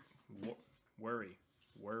worry.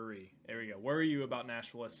 There we go. Worry you about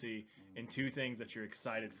Nashville SC, and 2 things that you're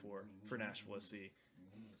excited for Nashville SC.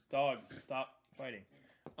 Dogs, stop fighting.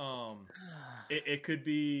 It could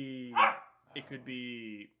be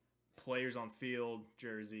players on field,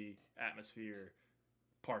 jersey, atmosphere,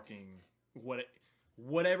 parking,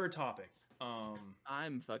 whatever topic.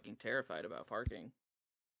 I'm fucking terrified about parking.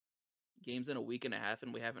 Game's in a week and a half,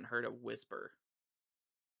 and we haven't heard a whisper.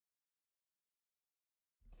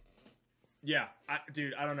 Yeah,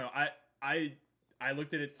 dude, I don't know. I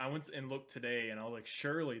looked at it. I went and looked today, and I was like,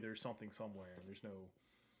 surely there's something somewhere. And there's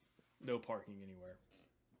no parking anywhere.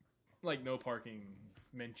 Like no parking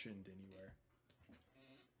mentioned anywhere.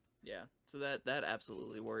 Yeah, so that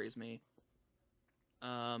absolutely worries me.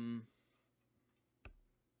 I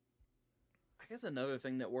guess another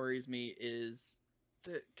thing that worries me is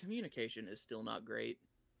the communication is still not great.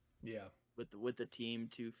 Yeah, with the team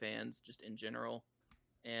to fans just in general.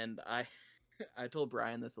 And I told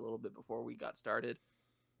Brian this a little bit before we got started.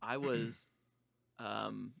 I was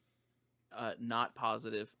not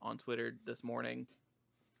positive on Twitter this morning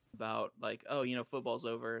about like, oh, football's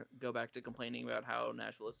over. Go back to complaining about how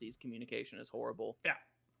Nashville SC's communication is horrible. Yeah.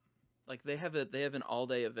 Like they have an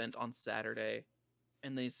all-day event on Saturday,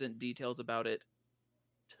 and they sent details about it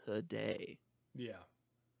today. Yeah.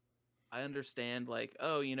 I understand, like,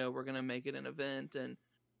 oh, we're going to make it an event and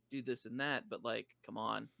do this and that, but, like, come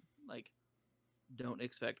on. Like, don't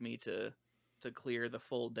expect me to clear the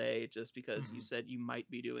full day just because you said you might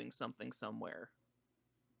be doing something somewhere.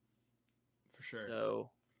 For sure. So,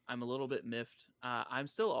 I'm a little bit miffed. I'm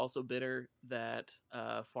still also bitter that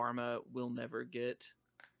Pharma will never get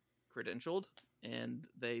credentialed, and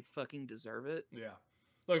they fucking deserve it. Yeah.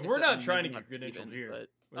 Look, we're not trying to get credentialed here.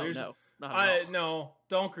 But, no. No,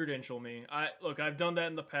 don't credential me. I've done that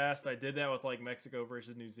in the past. I did that with like Mexico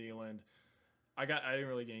versus New Zealand. I didn't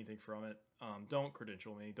really get anything from it. Don't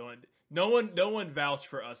credential me. No one vouched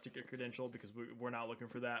for us to get credentialed because we're not looking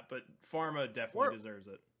for that. But Pharma definitely deserves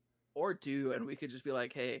it. Or do, and we could just be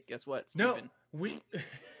like, hey, guess what, Steven? No,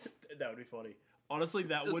 that would be funny. Honestly,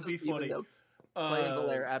 that would be funny. Clay and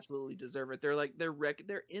Valaire absolutely deserve it.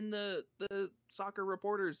 They're in the soccer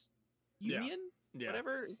reporters union. Yeah.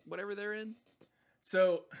 Whatever they're in.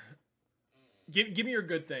 So, give me your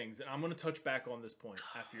good things, and I'm going to touch back on this point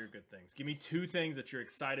after your good things. Give me 2 things that you're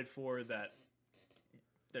excited for that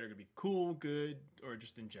are going to be cool, good, or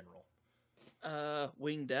just in general.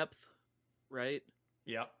 Wing depth, right?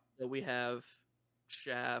 Yep. So we have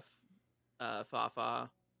Schaff, Fafa,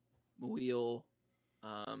 Muil,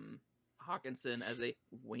 Hawkinson as a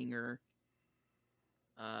winger.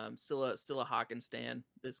 Still a Hawkins stan,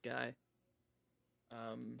 this guy.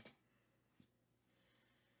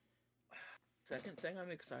 Second thing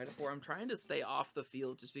I'm excited for, I'm trying to stay off the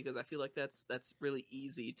field just because I feel like that's really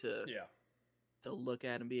easy to look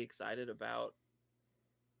at and be excited about.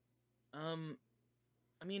 I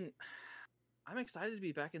mean, I'm excited to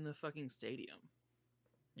be back in the fucking stadium.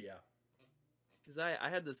 Yeah. Because I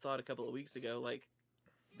had this thought a couple of weeks ago, like,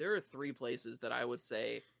 there are 3 places that I would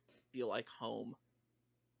say feel like home.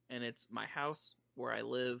 And it's my house, where I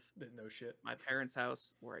live. No shit. My parents'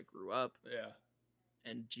 house, where I grew up. Yeah.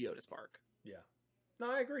 And Geodis Park. Yeah.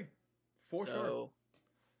 No, I agree. For sure.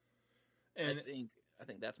 And I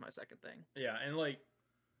think that's my second thing. Yeah, and like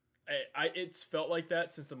it's felt like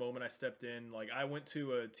that since the moment I stepped in. Like I went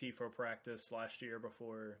to a TIFO practice last year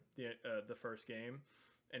before the first game,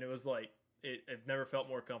 and it was like I've never felt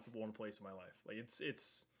more comfortable in a place in my life. Like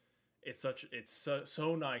it's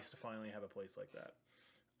so nice to finally have a place like that.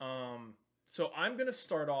 So I'm gonna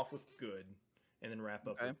start off with good, and then wrap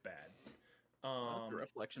up with bad. That's a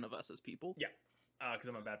reflection of us as people. Yeah, because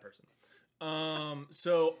I'm a bad person.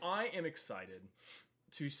 So I am excited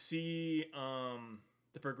to see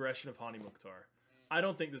the progression of Hani Mukhtar. I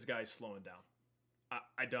don't think this guy's slowing down.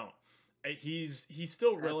 I don't. He's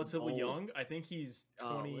still relatively young. I think he's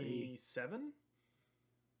 27.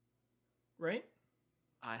 Right?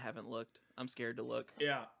 I haven't looked. I'm scared to look.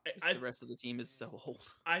 Yeah. The rest of the team is so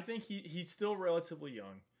old. I think he's still relatively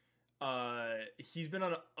young. He's been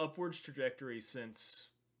on an upwards trajectory since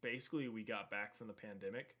basically we got back from the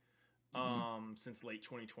pandemic. Since late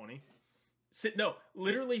 2020.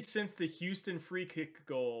 Literally since the Houston free kick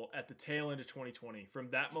goal at the tail end of 2020. From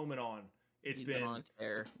that moment on, he's been on a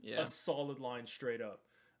tear. Yeah. A solid line straight up.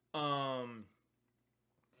 I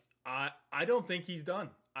don't think he's done.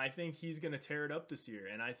 I think he's gonna tear it up this year,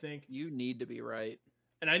 and I think you need to be right.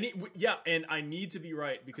 And I need to be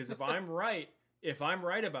right, because if I'm right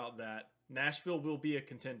about that, Nashville will be a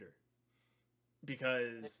contender.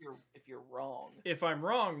 Because if you're wrong, if I'm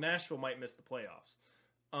wrong, Nashville might miss the playoffs.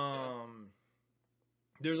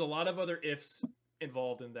 There's a lot of other ifs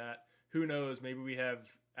involved in that. Who knows? Maybe we have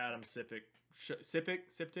Adam Sipik,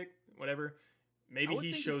 whatever. Maybe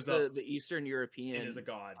he shows up. The Eastern European and is a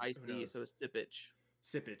god. I see. So it's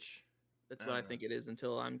Sipic. That's what I think it is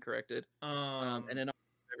until I'm corrected. And then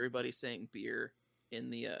everybody saying beer in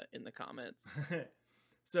the comments.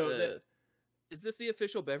 So is this the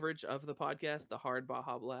official beverage of the podcast, the Hard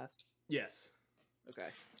Baja Blast? Yes. Okay.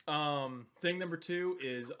 Thing number 2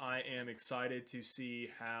 is I am excited to see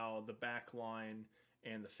how the back line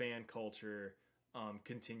and the fan culture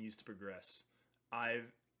continues to progress.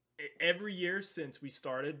 Every year since we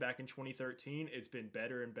started back in 2013, it's been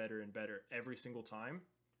better and better and better every single time.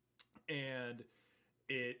 And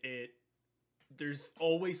there's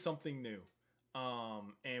always something new.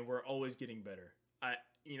 And we're always getting better.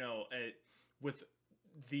 With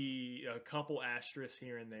the couple asterisks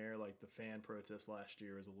here and there, like the fan protest last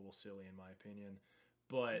year was a little silly in my opinion,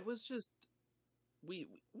 but it was just we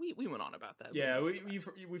went on about that. Yeah,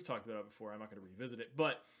 we've talked about it before. I'm not going to revisit it,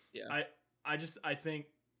 but yeah, I think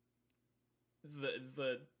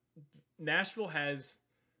the Nashville has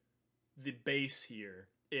the base here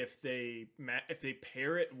if they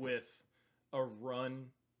pair it with a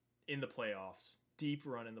run in the playoffs, deep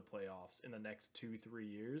run in the playoffs in the next 2-3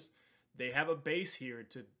 years. They have a base here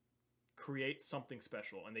to create something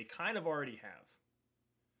special, and they kind of already have.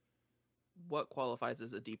 What qualifies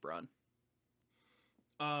as a deep run?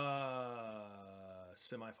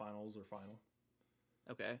 Semifinals or final.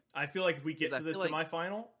 Okay. I feel like if we get to the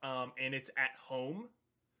semifinal, and it's at home,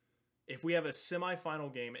 if we have a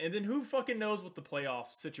semifinal game, and then who fucking knows what the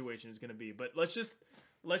playoff situation is going to be, but let's just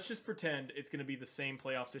pretend it's going to be the same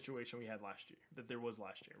playoff situation we had last year, that there was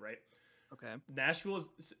last year, right? Okay. Nashville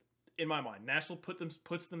is, in my mind, Nashville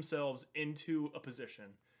puts themselves into a position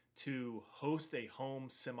to host a home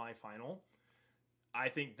semifinal. I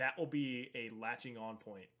think that will be a latching on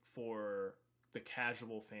point for the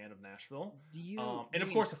casual fan of Nashville. And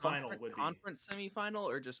of course, the final would be conference semifinal,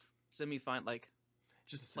 or just semifinal, like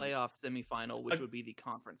just a playoff semifinal, which would be the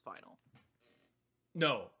conference final.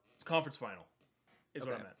 No, conference final is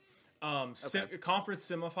what I meant. Conference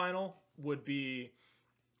semifinal would be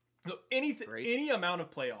any amount of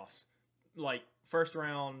playoffs, like first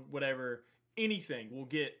round, whatever, anything will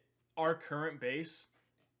get our current base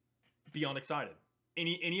beyond excited.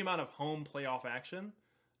 Any amount of home playoff action,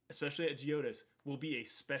 especially at Geodis, will be a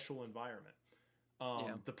special environment.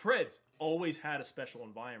 The Preds always had a special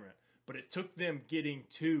environment, but it took them getting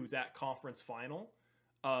to that conference final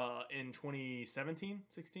in 2017,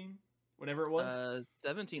 16, whenever it was.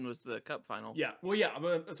 17 was the cup final. Yeah, well, yeah,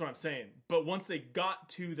 that's what I'm saying. But once they got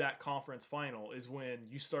to that conference final is when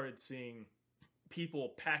you started seeing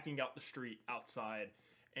people packing out the street outside,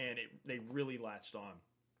 and they really latched on.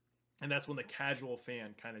 And that's when the casual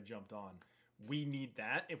fan kind of jumped on. We need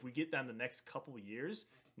that. If we get down the next couple of years,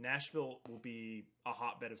 Nashville will be a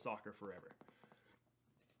hotbed of soccer forever.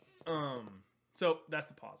 So that's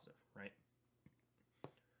the positive, right?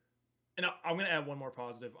 And I'm going to add one more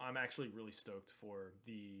positive. I'm actually really stoked for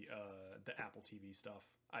the Apple TV stuff.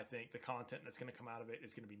 I think the content that's going to come out of it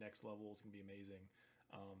is going to be next level. It's going to be amazing.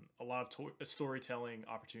 A lot of storytelling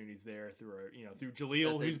opportunities there through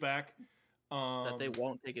Jaleel, who's back. That they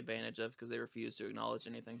won't take advantage of because they refuse to acknowledge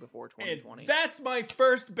anything before 2020. And that's my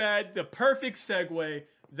first bad, the perfect segue.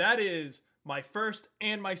 That is my first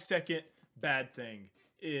and my second bad thing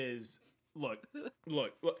is look.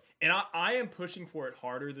 And I am pushing for it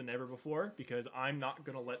harder than ever before because I'm not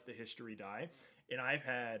going to let the history die. And I've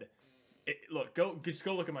had, just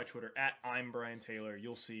go look at my Twitter at I'm Brian Taylor.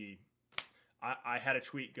 You'll see I had a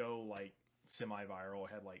tweet go like semi-viral.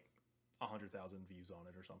 I had like 100,000 views on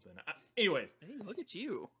it or something. Anyways. Hey, look at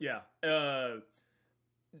you. Yeah.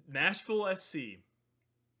 Nashville SC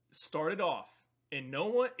started off, and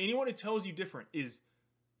anyone who tells you different is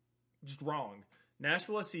just wrong.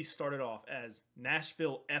 Nashville SC started off as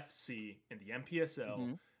Nashville FC in the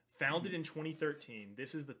NPSL, founded in 2013.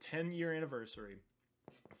 This is the 10-year anniversary.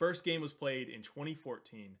 First game was played in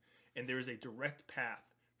 2014, and there is a direct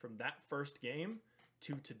path from that first game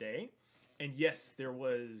to today. And yes, there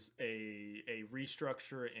was a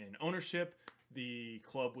restructure in ownership. The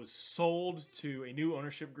club was sold to a new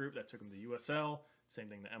ownership group that took them to USL, same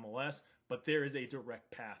thing to MLS, but there is a direct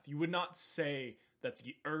path. You would not say that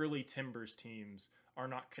the early Timbers teams are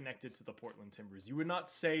not connected to the Portland Timbers. You would not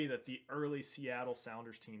say that the early Seattle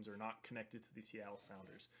Sounders teams are not connected to the Seattle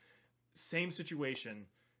Sounders. Same situation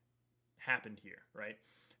happened here, right?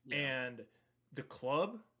 Yeah. And the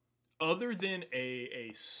club, other than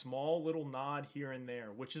a small little nod here and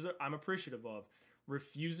there, which is I'm appreciative of,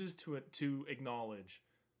 refuses to acknowledge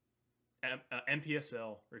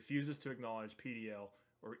NPSL, refuses to acknowledge PDL,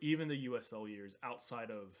 or even the USL years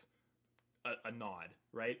outside of a nod,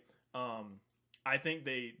 right? I think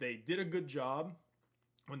they did a good job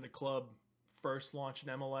when the club first launched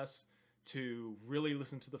in MLS to really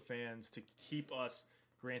listen to the fans, to keep us,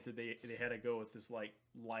 granted they had to go with this like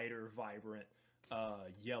lighter, vibrant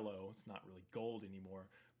yellow. It's not really gold anymore,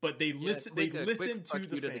 but they listened to the fans.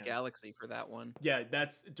 The Galaxy for that one. Yeah,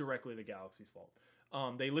 that's directly the Galaxy's fault.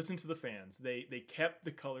 They listened to the fans. They kept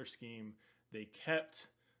the color scheme. They kept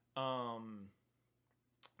the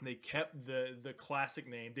classic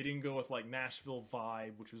name. They didn't go with like Nashville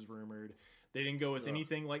Vibe, which was rumored. They didn't go with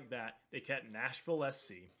anything like that. They kept Nashville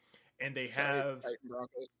SC, and they have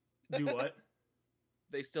do what?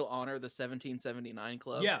 They still honor the 1779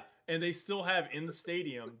 club. Yeah, and they still have in the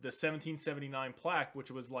stadium the 1779 plaque,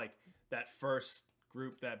 which was like that first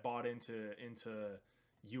group that bought into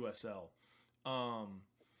USL.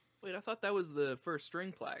 Wait, I thought that was the first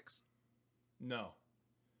string plaques. No.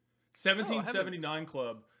 1779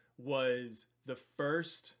 club was the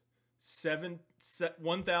first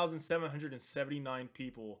 1,779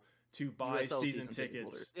 people to buy season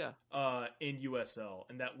tickets in USL,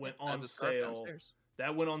 and that went on sale.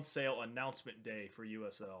 That went on sale announcement day for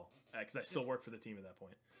USL, because I still worked for the team at that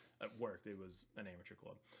point. At work, it was an amateur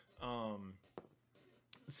club.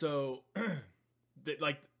 So,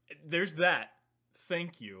 there's that.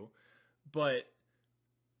 Thank you, but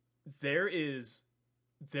there is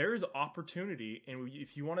opportunity, and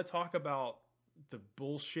if you want to talk about the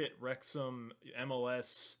bullshit Wrexham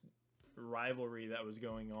MLS rivalry that was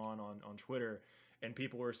going on Twitter, and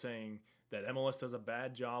people were saying that MLS does a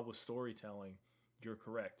bad job with storytelling, you're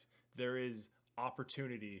correct. There is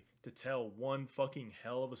opportunity to tell one fucking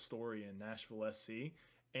hell of a story in Nashville SC,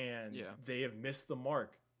 and they have missed the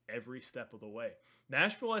mark every step of the way.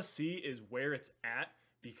 Nashville SC is where it's at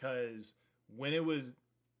because when it was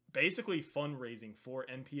basically fundraising for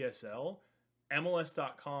NPSL,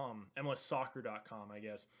 MLS.com, MLSsoccer.com, I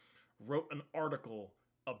guess, wrote an article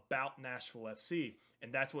about Nashville FC,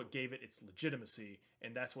 and that's what gave it its legitimacy,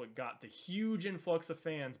 and that's what got the huge influx of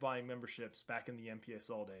fans buying memberships back in the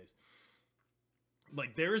NPSL days.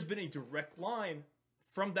 Like, there has been a direct line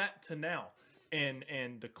from that to now, and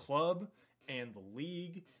the club and the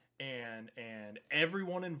league and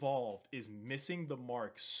everyone involved is missing the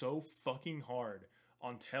mark so fucking hard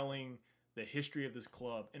on telling the history of this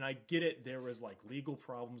club. And I get it, there was like legal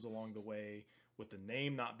problems along the way with the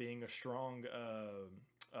name not being a strong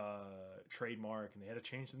trademark, and they had to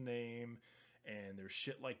change the name, and there's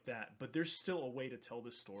shit like that, but there's still a way to tell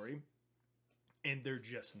this story, and they're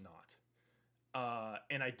just not.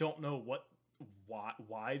 And I don't know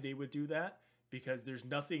why they would do that, because there's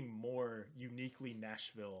nothing more uniquely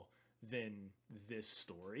Nashville than this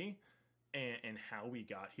story and how we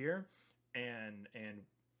got here. And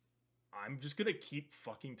I'm just going to keep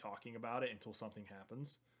fucking talking about it until something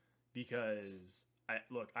happens, because I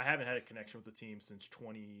haven't had a connection with the team since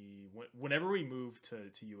whenever we moved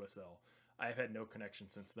to USL. I've had no connection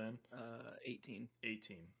since then. 18.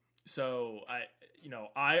 So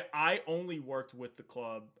I only worked with the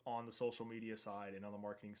club on the social media side and on the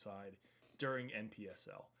marketing side during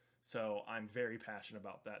NPSL. So I'm very passionate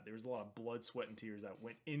about that. There was a lot of blood, sweat, and tears that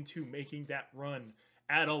went into making that run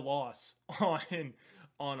at a loss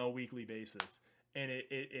on a weekly basis. And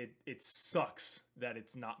it sucks that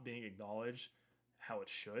it's not being acknowledged how it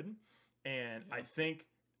should. And I think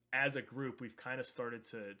as a group, we've kind of started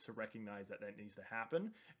to recognize that needs to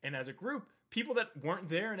happen. And as a group, people that weren't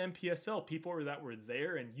there in MPSL, people that were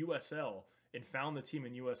there in USL and found the team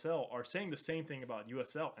in USL are saying the same thing about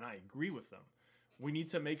USL. And I agree with them. We need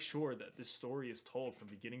to make sure that this story is told from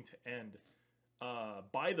beginning to end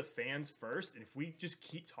by the fans first. And if we just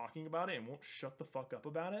keep talking about it and won't shut the fuck up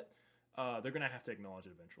about it, they're going to have to acknowledge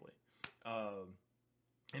it eventually.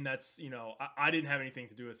 And that's, I didn't have anything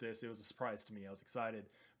to do with this. It was a surprise to me. I was excited.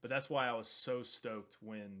 But that's why I was so stoked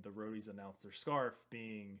when the Roadies announced their scarf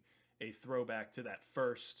being a throwback to that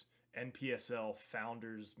first NPSL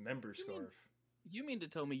Founders member scarf. You mean to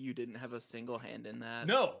tell me you didn't have a single hand in that?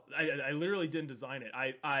 No, I literally didn't design it.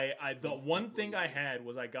 The one thing I had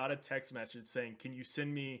was I got a text message saying, can you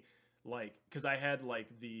send me, because I had,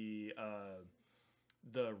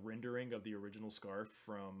 the rendering of the original scarf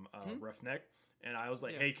from Roughneck. And I was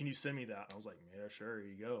like, hey, can you send me that? And I was like, yeah, sure, here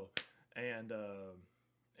you go. And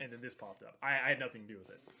then this popped up. I had nothing to do with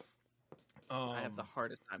it. I have the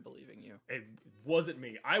hardest time believing you. It wasn't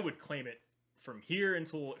me. I would claim it from here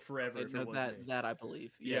until forever. If it wasn't me. That I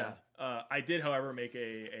believe. Yeah. I did, however, make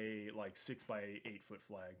a 6x8 foot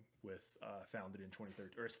flag with founded in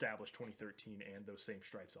 2013 or established 2013 and those same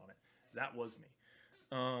stripes on it. That was me.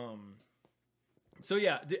 So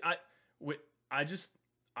yeah,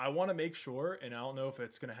 I want to make sure, and I don't know if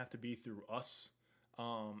it's going to have to be through us,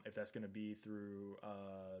 if that's going to be through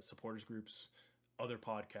supporters groups, other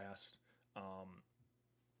podcasts.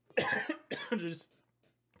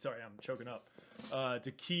 Sorry, I'm choking up.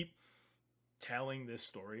 To keep telling this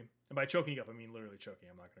story, and by choking up, I mean literally choking.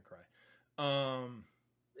 I'm not going to cry.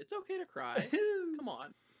 It's okay to cry. Come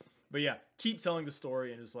on. But yeah, keep telling the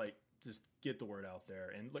story and just get the word out there.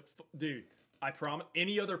 And look, dude, I promise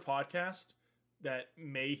any other podcast that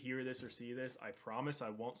may hear this or see this, I promise I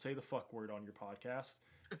won't say the fuck word on your podcast.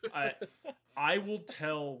 I will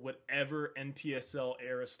tell whatever NPSL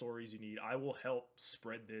era stories you need. I will help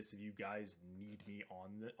spread this if you guys need me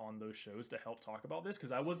on those shows to help talk about this,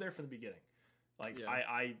 because I was there from the beginning.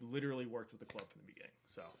 I literally worked with the club from the beginning.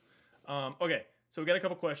 So, okay. So we got a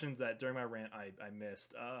couple questions that during my rant I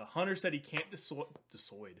missed. Hunter said he can't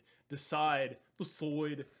decide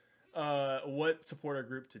what supporter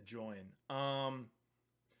group to join.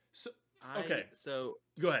 So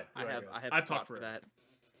go ahead. I've talked for that.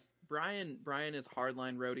 Brian is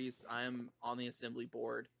hardline roadies. I am on the assembly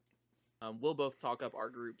board. We'll both talk up our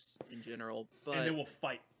groups in general, but and then we'll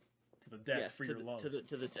fight to the death for your love. To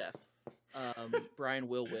the death. Brian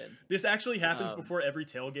will win. This actually happens before every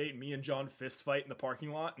tailgate. Me and John fist fight in the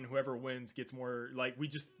parking lot, and whoever wins gets more. We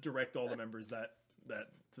just direct all the members that to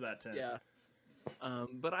that tent. Yeah.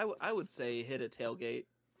 But I would say hit a tailgate.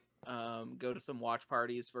 Go to some watch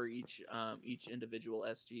parties for each individual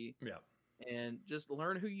SG. Yeah. And just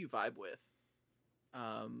learn who you vibe with.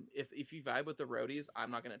 If you vibe with the roadies, I'm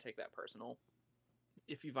not going to take that personal.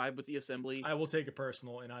 If you vibe with the assembly, I will take it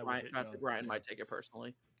personal, and Brian might take it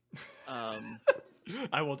personally. I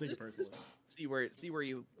will take it personally. See where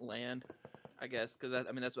you land, I guess, because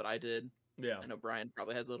that's what I did. Yeah, I know Brian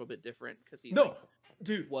probably has a little bit different because he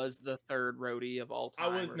was the third roadie of all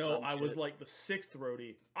time. I was like the sixth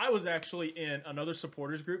roadie. I was actually in another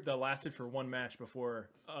supporters group that lasted for one match before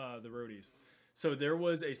the roadies. So there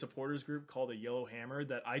was a supporters group called the Yellow Hammer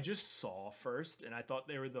that I just saw first, and I thought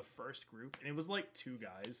they were the first group, and it was like two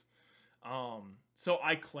guys. So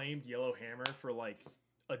I claimed Yellow Hammer for like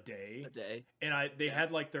a day, and they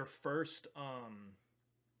had like their first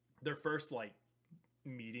like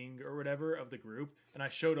meeting or whatever of the group, and I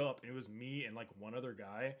showed up, and it was me and like one other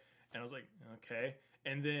guy, and I was like, okay.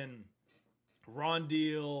 And then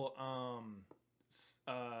Rondil,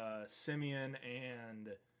 Simeon, and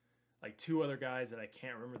like two other guys that I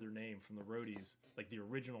can't remember their name from the roadies, like the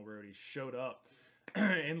original roadies, showed up.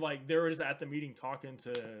 And like they were just at the meeting talking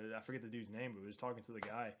to, I forget the dude's name, but we was talking to the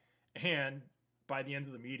guy. And by the end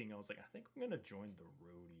of the meeting, I was like, I think I'm gonna join the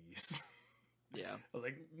roadies. Yeah. I was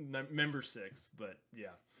like member 6, but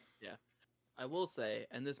yeah. Yeah. I will say,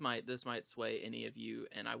 and this might sway any of you,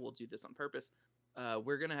 and I will do this on purpose.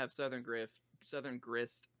 We're gonna have Southern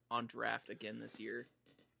Grist on draft again this year.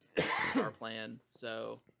 Our plan.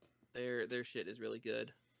 So their shit is really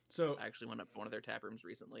good. So I actually went up to one of their tap rooms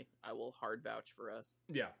recently. I will hard vouch for us.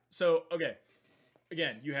 Yeah. So okay.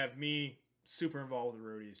 Again, you have me super involved with the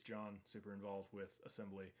roadies, John super involved with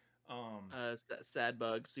assembly. Sad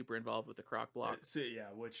Bug, super involved with the Croc Block. So, yeah,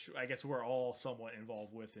 which I guess we're all somewhat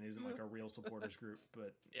involved with and isn't like a real supporters group,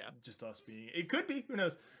 but yeah, just us being. It could be, who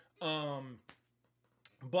knows?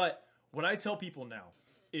 But what I tell people now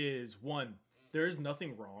is, one, there is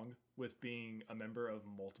nothing wrong with being a member of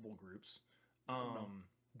multiple groups.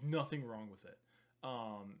 Nothing wrong with it.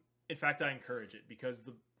 In fact, I encourage it because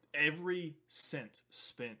every cent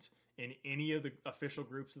spent in any of the official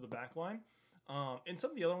groups of the backline, and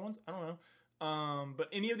some of the other ones, I don't know, but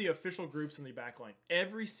any of the official groups in the backline,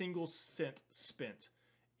 every single cent spent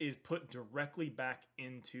is put directly back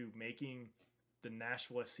into making the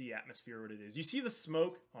Nashville SC atmosphere what it is. You see the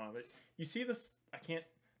smoke on it. You see this.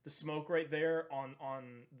 The smoke right there on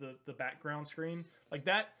the background screen, like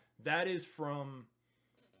that. That is from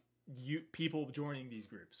people joining these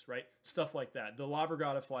groups, right? Stuff like that. The La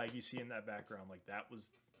Brigada flag you see in that background, like that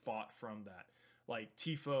was bought from that. Like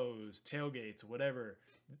tifos, tailgates, whatever.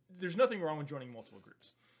 There's nothing wrong with joining multiple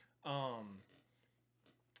groups.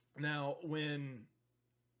 Now, when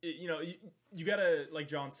you gotta, like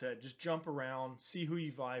John said, just jump around, see who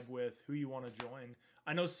you vibe with, who you want to join.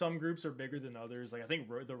 I know some groups are bigger than others. Like I think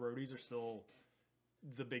the Roadies are still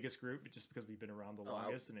the biggest group just because we've been around the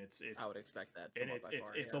longest, and it's I would expect that. And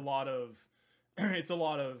it's a lot of it's a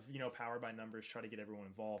lot of power by numbers, try to get everyone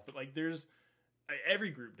involved. But like every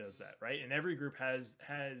group does that, right? And every group has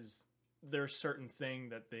their certain thing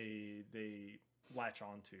that they latch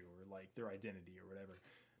onto, or like their identity or whatever.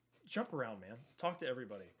 Jump around, man. Talk to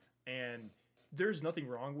everybody. And there's nothing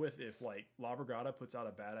wrong with if like La Brigada puts out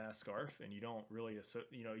a badass scarf and you don't really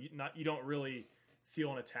you don't really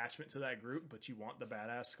feel an attachment to that group, but you want the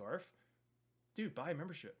badass scarf. Dude, buy a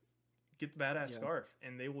membership. Get the badass scarf,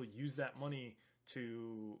 and they will use that money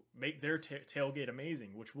to make their tailgate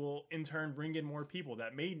amazing, which will in turn bring in more people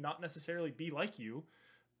that may not necessarily be like you,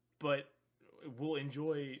 but will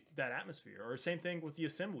enjoy that atmosphere. Or same thing with the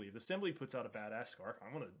assembly. If the assembly puts out a badass scarf,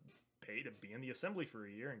 I'm going to pay to be in the assembly for a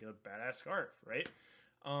year and get a badass scarf, right?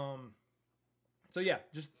 So yeah,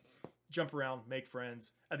 just jump around, make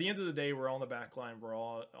friends. At the end of the day, we're all on the back line. We're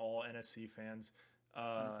all NSC fans,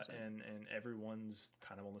 and everyone's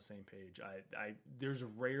kind of on the same page. I there's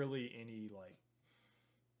rarely any like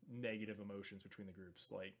negative emotions between the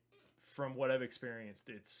groups. Like from what I've experienced,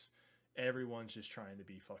 it's everyone's just trying to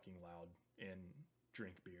be fucking loud and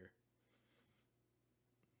drink beer.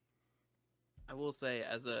 I will say,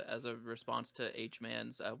 as a response to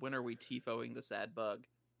H-Man's, when are we tifoing the Sad Bug?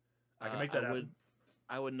 I can make that happen.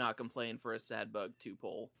 I would not complain for a Sad Bug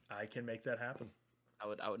 2-pole. I can make that happen. I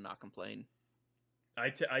would not complain.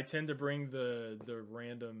 I tend to bring the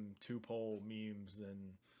random 2-pole memes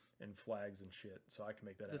and flags and shit, so I can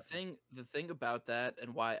make that happen. The thing about that,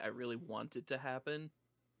 and why I really want it to happen,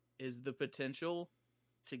 is the potential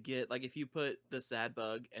to get, like, if you put the Sad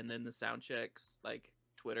Bug and then the Soundcheck's like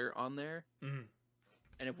Twitter on there, and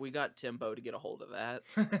if we got Timbo to get a hold of that,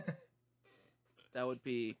 that would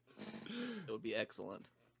be excellent.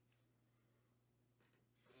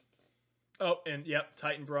 Oh, and yep,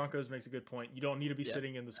 Titan Broncos makes a good point. You don't need to be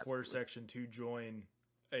sitting in the supporter section to join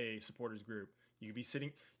a supporters group. You could be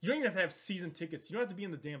sitting. You don't even have season tickets. You don't have to be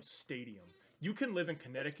in the damn stadium. You can live in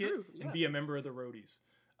Connecticut and be a member of the Roadies.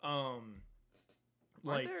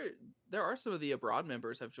 Like there are some of the abroad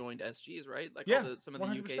members have joined SGs, right? Like some of the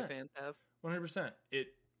 100%. UK fans have. 100%.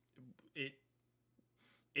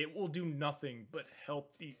 It will do nothing but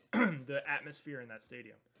help the the atmosphere in that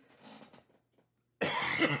stadium.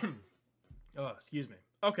 Oh, excuse me.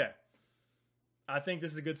 Okay. I think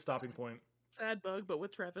this is a good stopping point. Sad Bug, but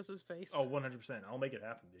with Travis's face. Oh, 100%. I'll make it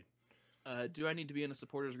happen, dude. Do I need to be in a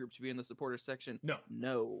supporters group to be in the supporters section? No.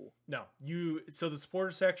 No. So the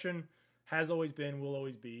supporters section has always been, will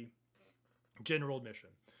always be general admission.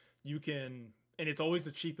 You can, and it's always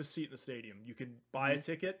the cheapest seat in the stadium. You can buy a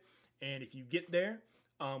ticket, and if you get there,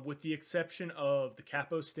 with the exception of the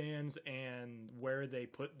capo stands and where they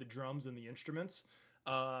put the drums and the instruments,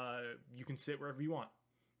 you can sit wherever you want.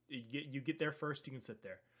 You get there first, you can sit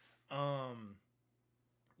there.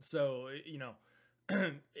 So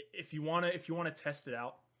if you want to test it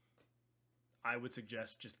out, I would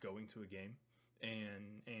suggest just going to a game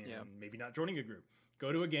and maybe not joining a group.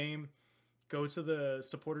 Go to a game, go to the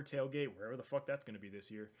supporter tailgate, wherever the fuck that's going to be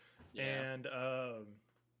this year, and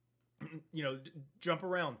jump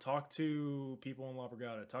around, talk to people in La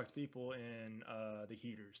Brigada, talk to people in the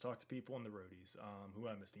Heaters, talk to people in the Roadies. Who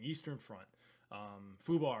am I missing? Eastern Front.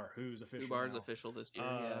 Fubar, who's official. Fubar's now. Official this year.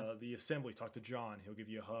 The Assembly, talk to John. He'll give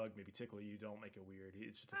you a hug, maybe tickle you. Don't make it weird.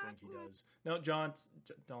 It's just a thing he does. No, John,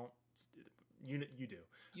 don't. You do.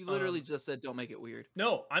 You literally just said don't make it weird.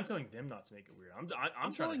 No, I'm telling them not to make it weird.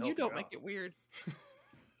 I'm trying to help you don't out. make it weird.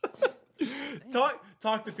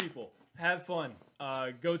 Talk to people. Have fun.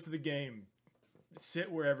 Go to the game.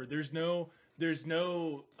 Sit wherever. There's no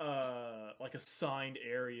like assigned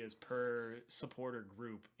areas per supporter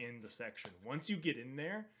group in the section. Once you get in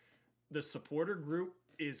there, the supporter group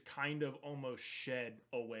is kind of almost shed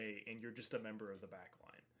away, and you're just a member of the back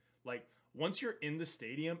line. Like, once you're in the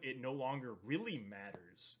stadium, it no longer really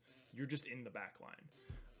matters. You're just in the back line.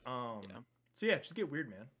 So yeah, just get weird,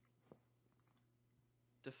 man.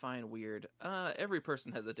 Define weird. Every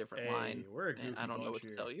person has a different line. We're a goofy and I don't know what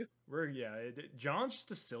here. to tell you. John's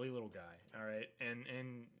just a silly little guy, all right?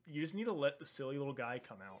 And you just need to let the silly little guy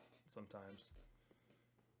come out sometimes.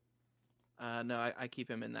 No, I keep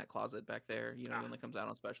him in that closet back there. He only comes out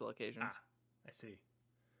on special occasions. I see.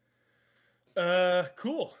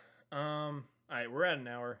 Cool. All right, we're at an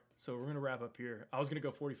hour, so we're gonna wrap up here. I was gonna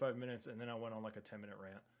go 45 minutes, and then I went on like a 10-minute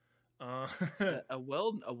rant. A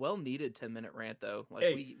well needed 10-minute rant though.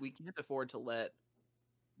 Like we can't afford to let,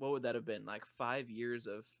 what would that have been, like 5 years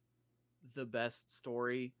of the best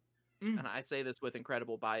story, and I say this with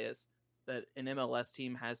incredible bias, that an MLS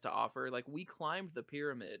team has to offer. Like, we climbed the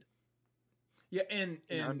pyramid. Yeah, and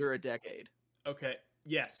in under a decade. Okay.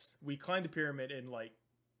 Yes, we climbed the pyramid in like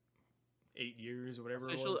 8 years or whatever.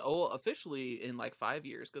 Officially in like 5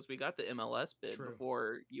 years, because we got the MLS bid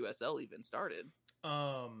before USL even started.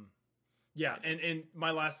 Yeah, and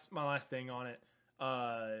my last thing on it.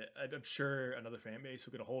 I'm sure another fan base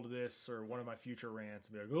will get a hold of this, or one of my future rants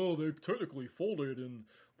and be like, "Oh, they technically folded, and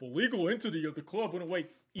the legal entity of the club went away."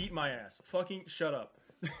 Eat my ass. Fucking shut up.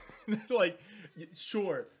 Like,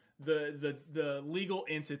 sure, the legal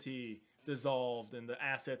entity dissolved and the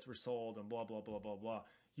assets were sold and blah blah blah blah blah.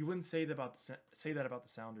 You wouldn't say that about the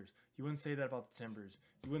Sounders. You wouldn't say that about the Timbers.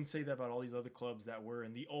 You wouldn't say that about all these other clubs that were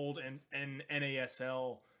in the old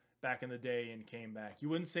NASL back in the day and came back. You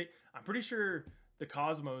wouldn't say. I'm pretty sure the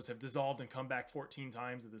Cosmos have dissolved and come back 14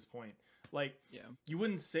 times at this point. Like, you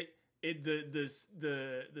wouldn't say it.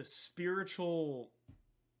 The spiritual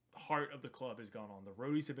heart of the club has gone on. The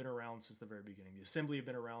Roadies have been around since the very beginning. The Assembly have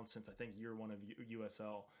been around since, I think, year one of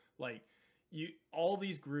USL. Like, all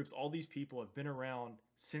these groups, all these people have been around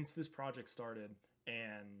since this project started,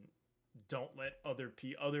 and don't let other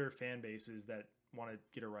fan bases that want to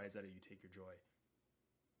get a rise out of you take your joy.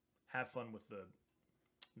 Have fun with the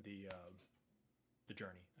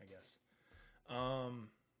journey, I guess.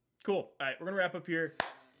 Cool. All right, we're gonna wrap up here.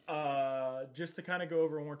 Just to kind of go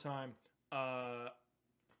over one more time.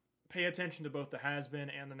 Pay attention to both the Has Been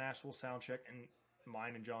and the Nashville Soundcheck, and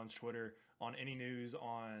mine and John's Twitter on any news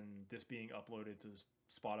on this being uploaded to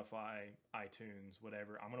Spotify, iTunes,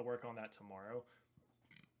 whatever. I'm gonna work on that tomorrow.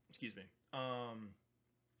 Excuse me. I'm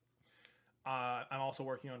also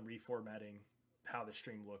working on reformatting how the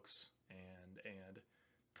stream looks, and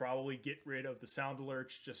probably get rid of the sound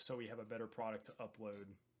alerts just so we have a better product to upload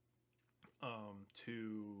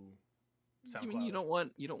to SoundCloud. You mean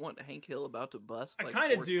you don't want Hank Hill about to bust? I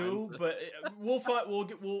kind of do, but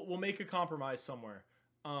we'll make a compromise somewhere.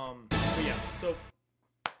 But yeah, so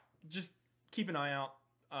just keep an eye out.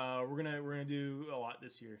 We're gonna do a lot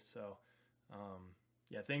this year, so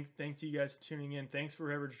yeah, thank to you guys for tuning in. Thanks for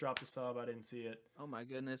whoever just dropped a sub. I didn't see it. Oh my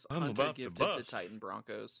goodness. Hunter gifted to Titan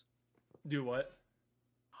Broncos. Do what?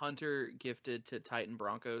 Hunter gifted to Titan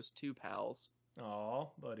Broncos 2 pals. Aw,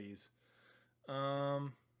 buddies.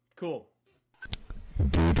 Cool.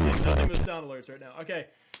 Nothing but sound alerts right now. Okay.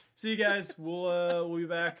 See you guys. We'll be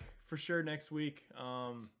back for sure next week.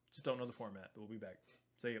 Just don't know the format, but we'll be back.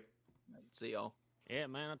 See you. See y'all. Yeah,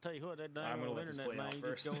 man, I'll tell you what, that I'm damn gonna let this internet, play man, out you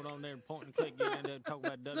first. just go on there and point and click, get in there and talk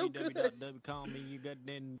about So good. www. Call me, you got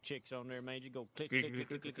them chicks on there, man. You go click, click, click,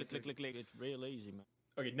 click, click, click, click, click. It's real easy, man.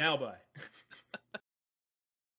 Okay, now bye.